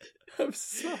things. I'm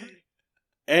sorry.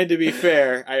 And to be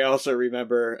fair, I also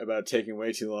remember about taking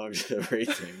way too long to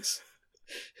rate things.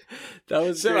 That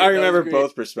was so great. I remember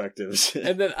both perspectives.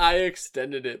 And then I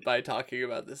extended it by talking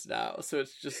about this now, so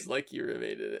it's just like you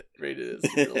rated it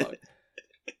super long.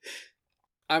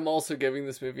 I'm also giving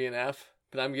this movie an F,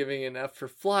 but I'm giving it an F for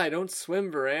fly. Don't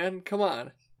swim, Varan. Come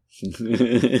on.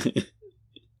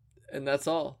 And that's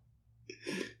all.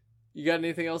 You got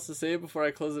anything else to say before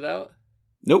I close it out?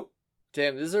 Nope.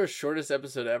 Damn, this is our shortest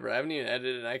episode ever. I haven't even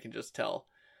edited and I can just tell.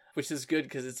 Which is good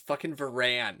because it's fucking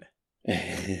Varan.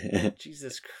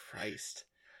 Jesus Christ.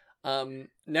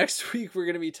 Next week we're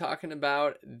going to be talking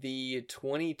about the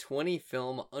 2020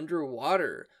 film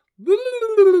Underwater.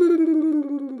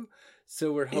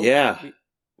 So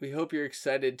we hope you're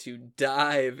excited to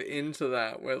dive into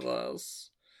that with us.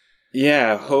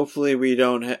 Yeah, hopefully we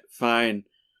don't find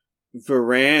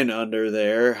Varan under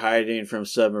there hiding from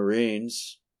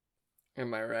submarines.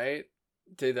 Am I right?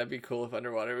 Dude, that'd be cool if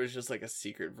Underwater was just like a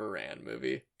secret Varan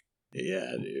movie.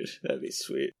 Yeah, dude. That'd be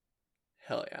sweet.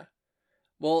 Hell yeah.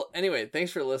 Well, anyway,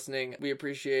 thanks for listening. We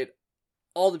appreciate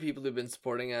all the people who've been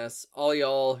supporting us. All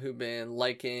y'all who've been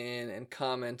liking and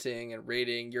commenting and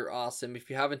rating. You're awesome. If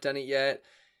you haven't done it yet,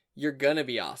 you're gonna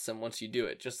be awesome once you do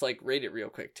it. Just like rate it real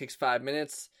quick. It takes 5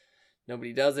 minutes.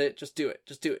 Nobody does it. Just do it.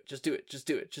 Just do it. Just do it. Just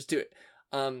do it. Just do it.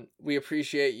 We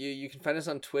appreciate you. You can find us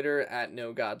on Twitter at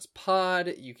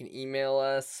NoGodsPod. You can email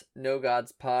us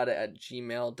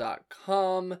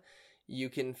nogodspod@gmail.com. You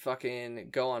can fucking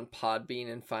go on Podbean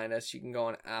and find us. You can go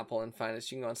on Apple and find us.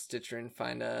 You can go on Stitcher and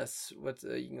find us. You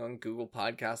can go on Google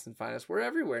Podcasts and find us. We're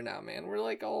everywhere now, man. We're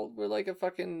like a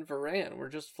fucking Varan. We're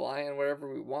just flying wherever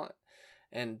we want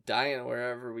and dying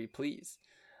wherever we please.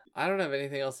 I don't have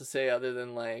anything else to say other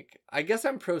than like, I guess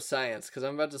I'm pro science because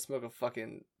I'm about to smoke a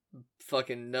fucking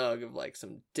nug of like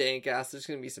some dank ass. There's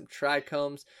gonna be some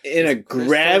trichomes in a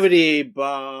gravity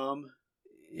bomb.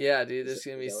 Yeah, dude. There's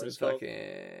gonna be some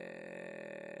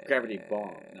fucking gravity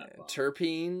bomb, not bomb.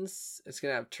 Terpenes. It's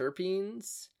gonna have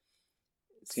terpenes.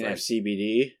 It's gonna have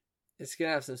CBD. It's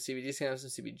gonna have some CBD. It's gonna have some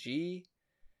CBG.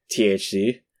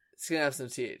 THC. It's gonna have some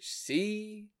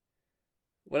THC.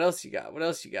 What else you got?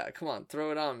 Come on,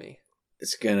 throw it on me.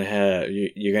 It's gonna have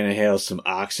you're gonna hail some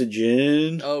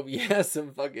oxygen. Oh yeah,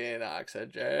 some fucking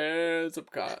oxygen. Some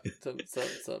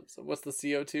what's the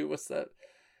CO2? What's that?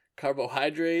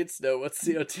 Carbohydrates? No, what's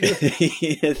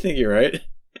CO2? I think you're right.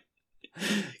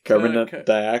 Carbon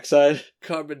dioxide.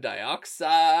 Carbon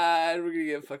dioxide. We're gonna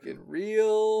get fucking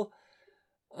real.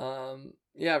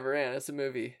 Yeah, Varan. It's a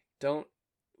movie. Don't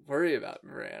worry about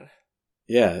Varan.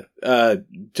 Yeah.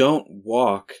 Don't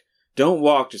walk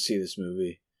to see this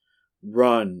movie.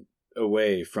 Run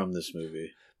away from this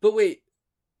movie. But wait,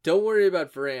 don't worry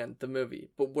about Varan, the movie,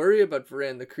 but worry about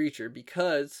Varan, the creature,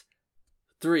 because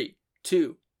 3,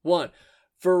 2, 1.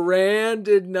 Varan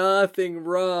did nothing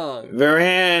wrong.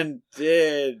 I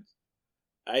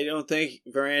don't think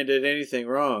Varan did anything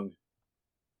wrong.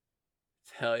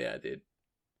 Hell yeah, dude.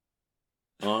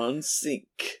 On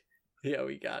sync. Yeah,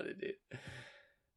 we got it, dude.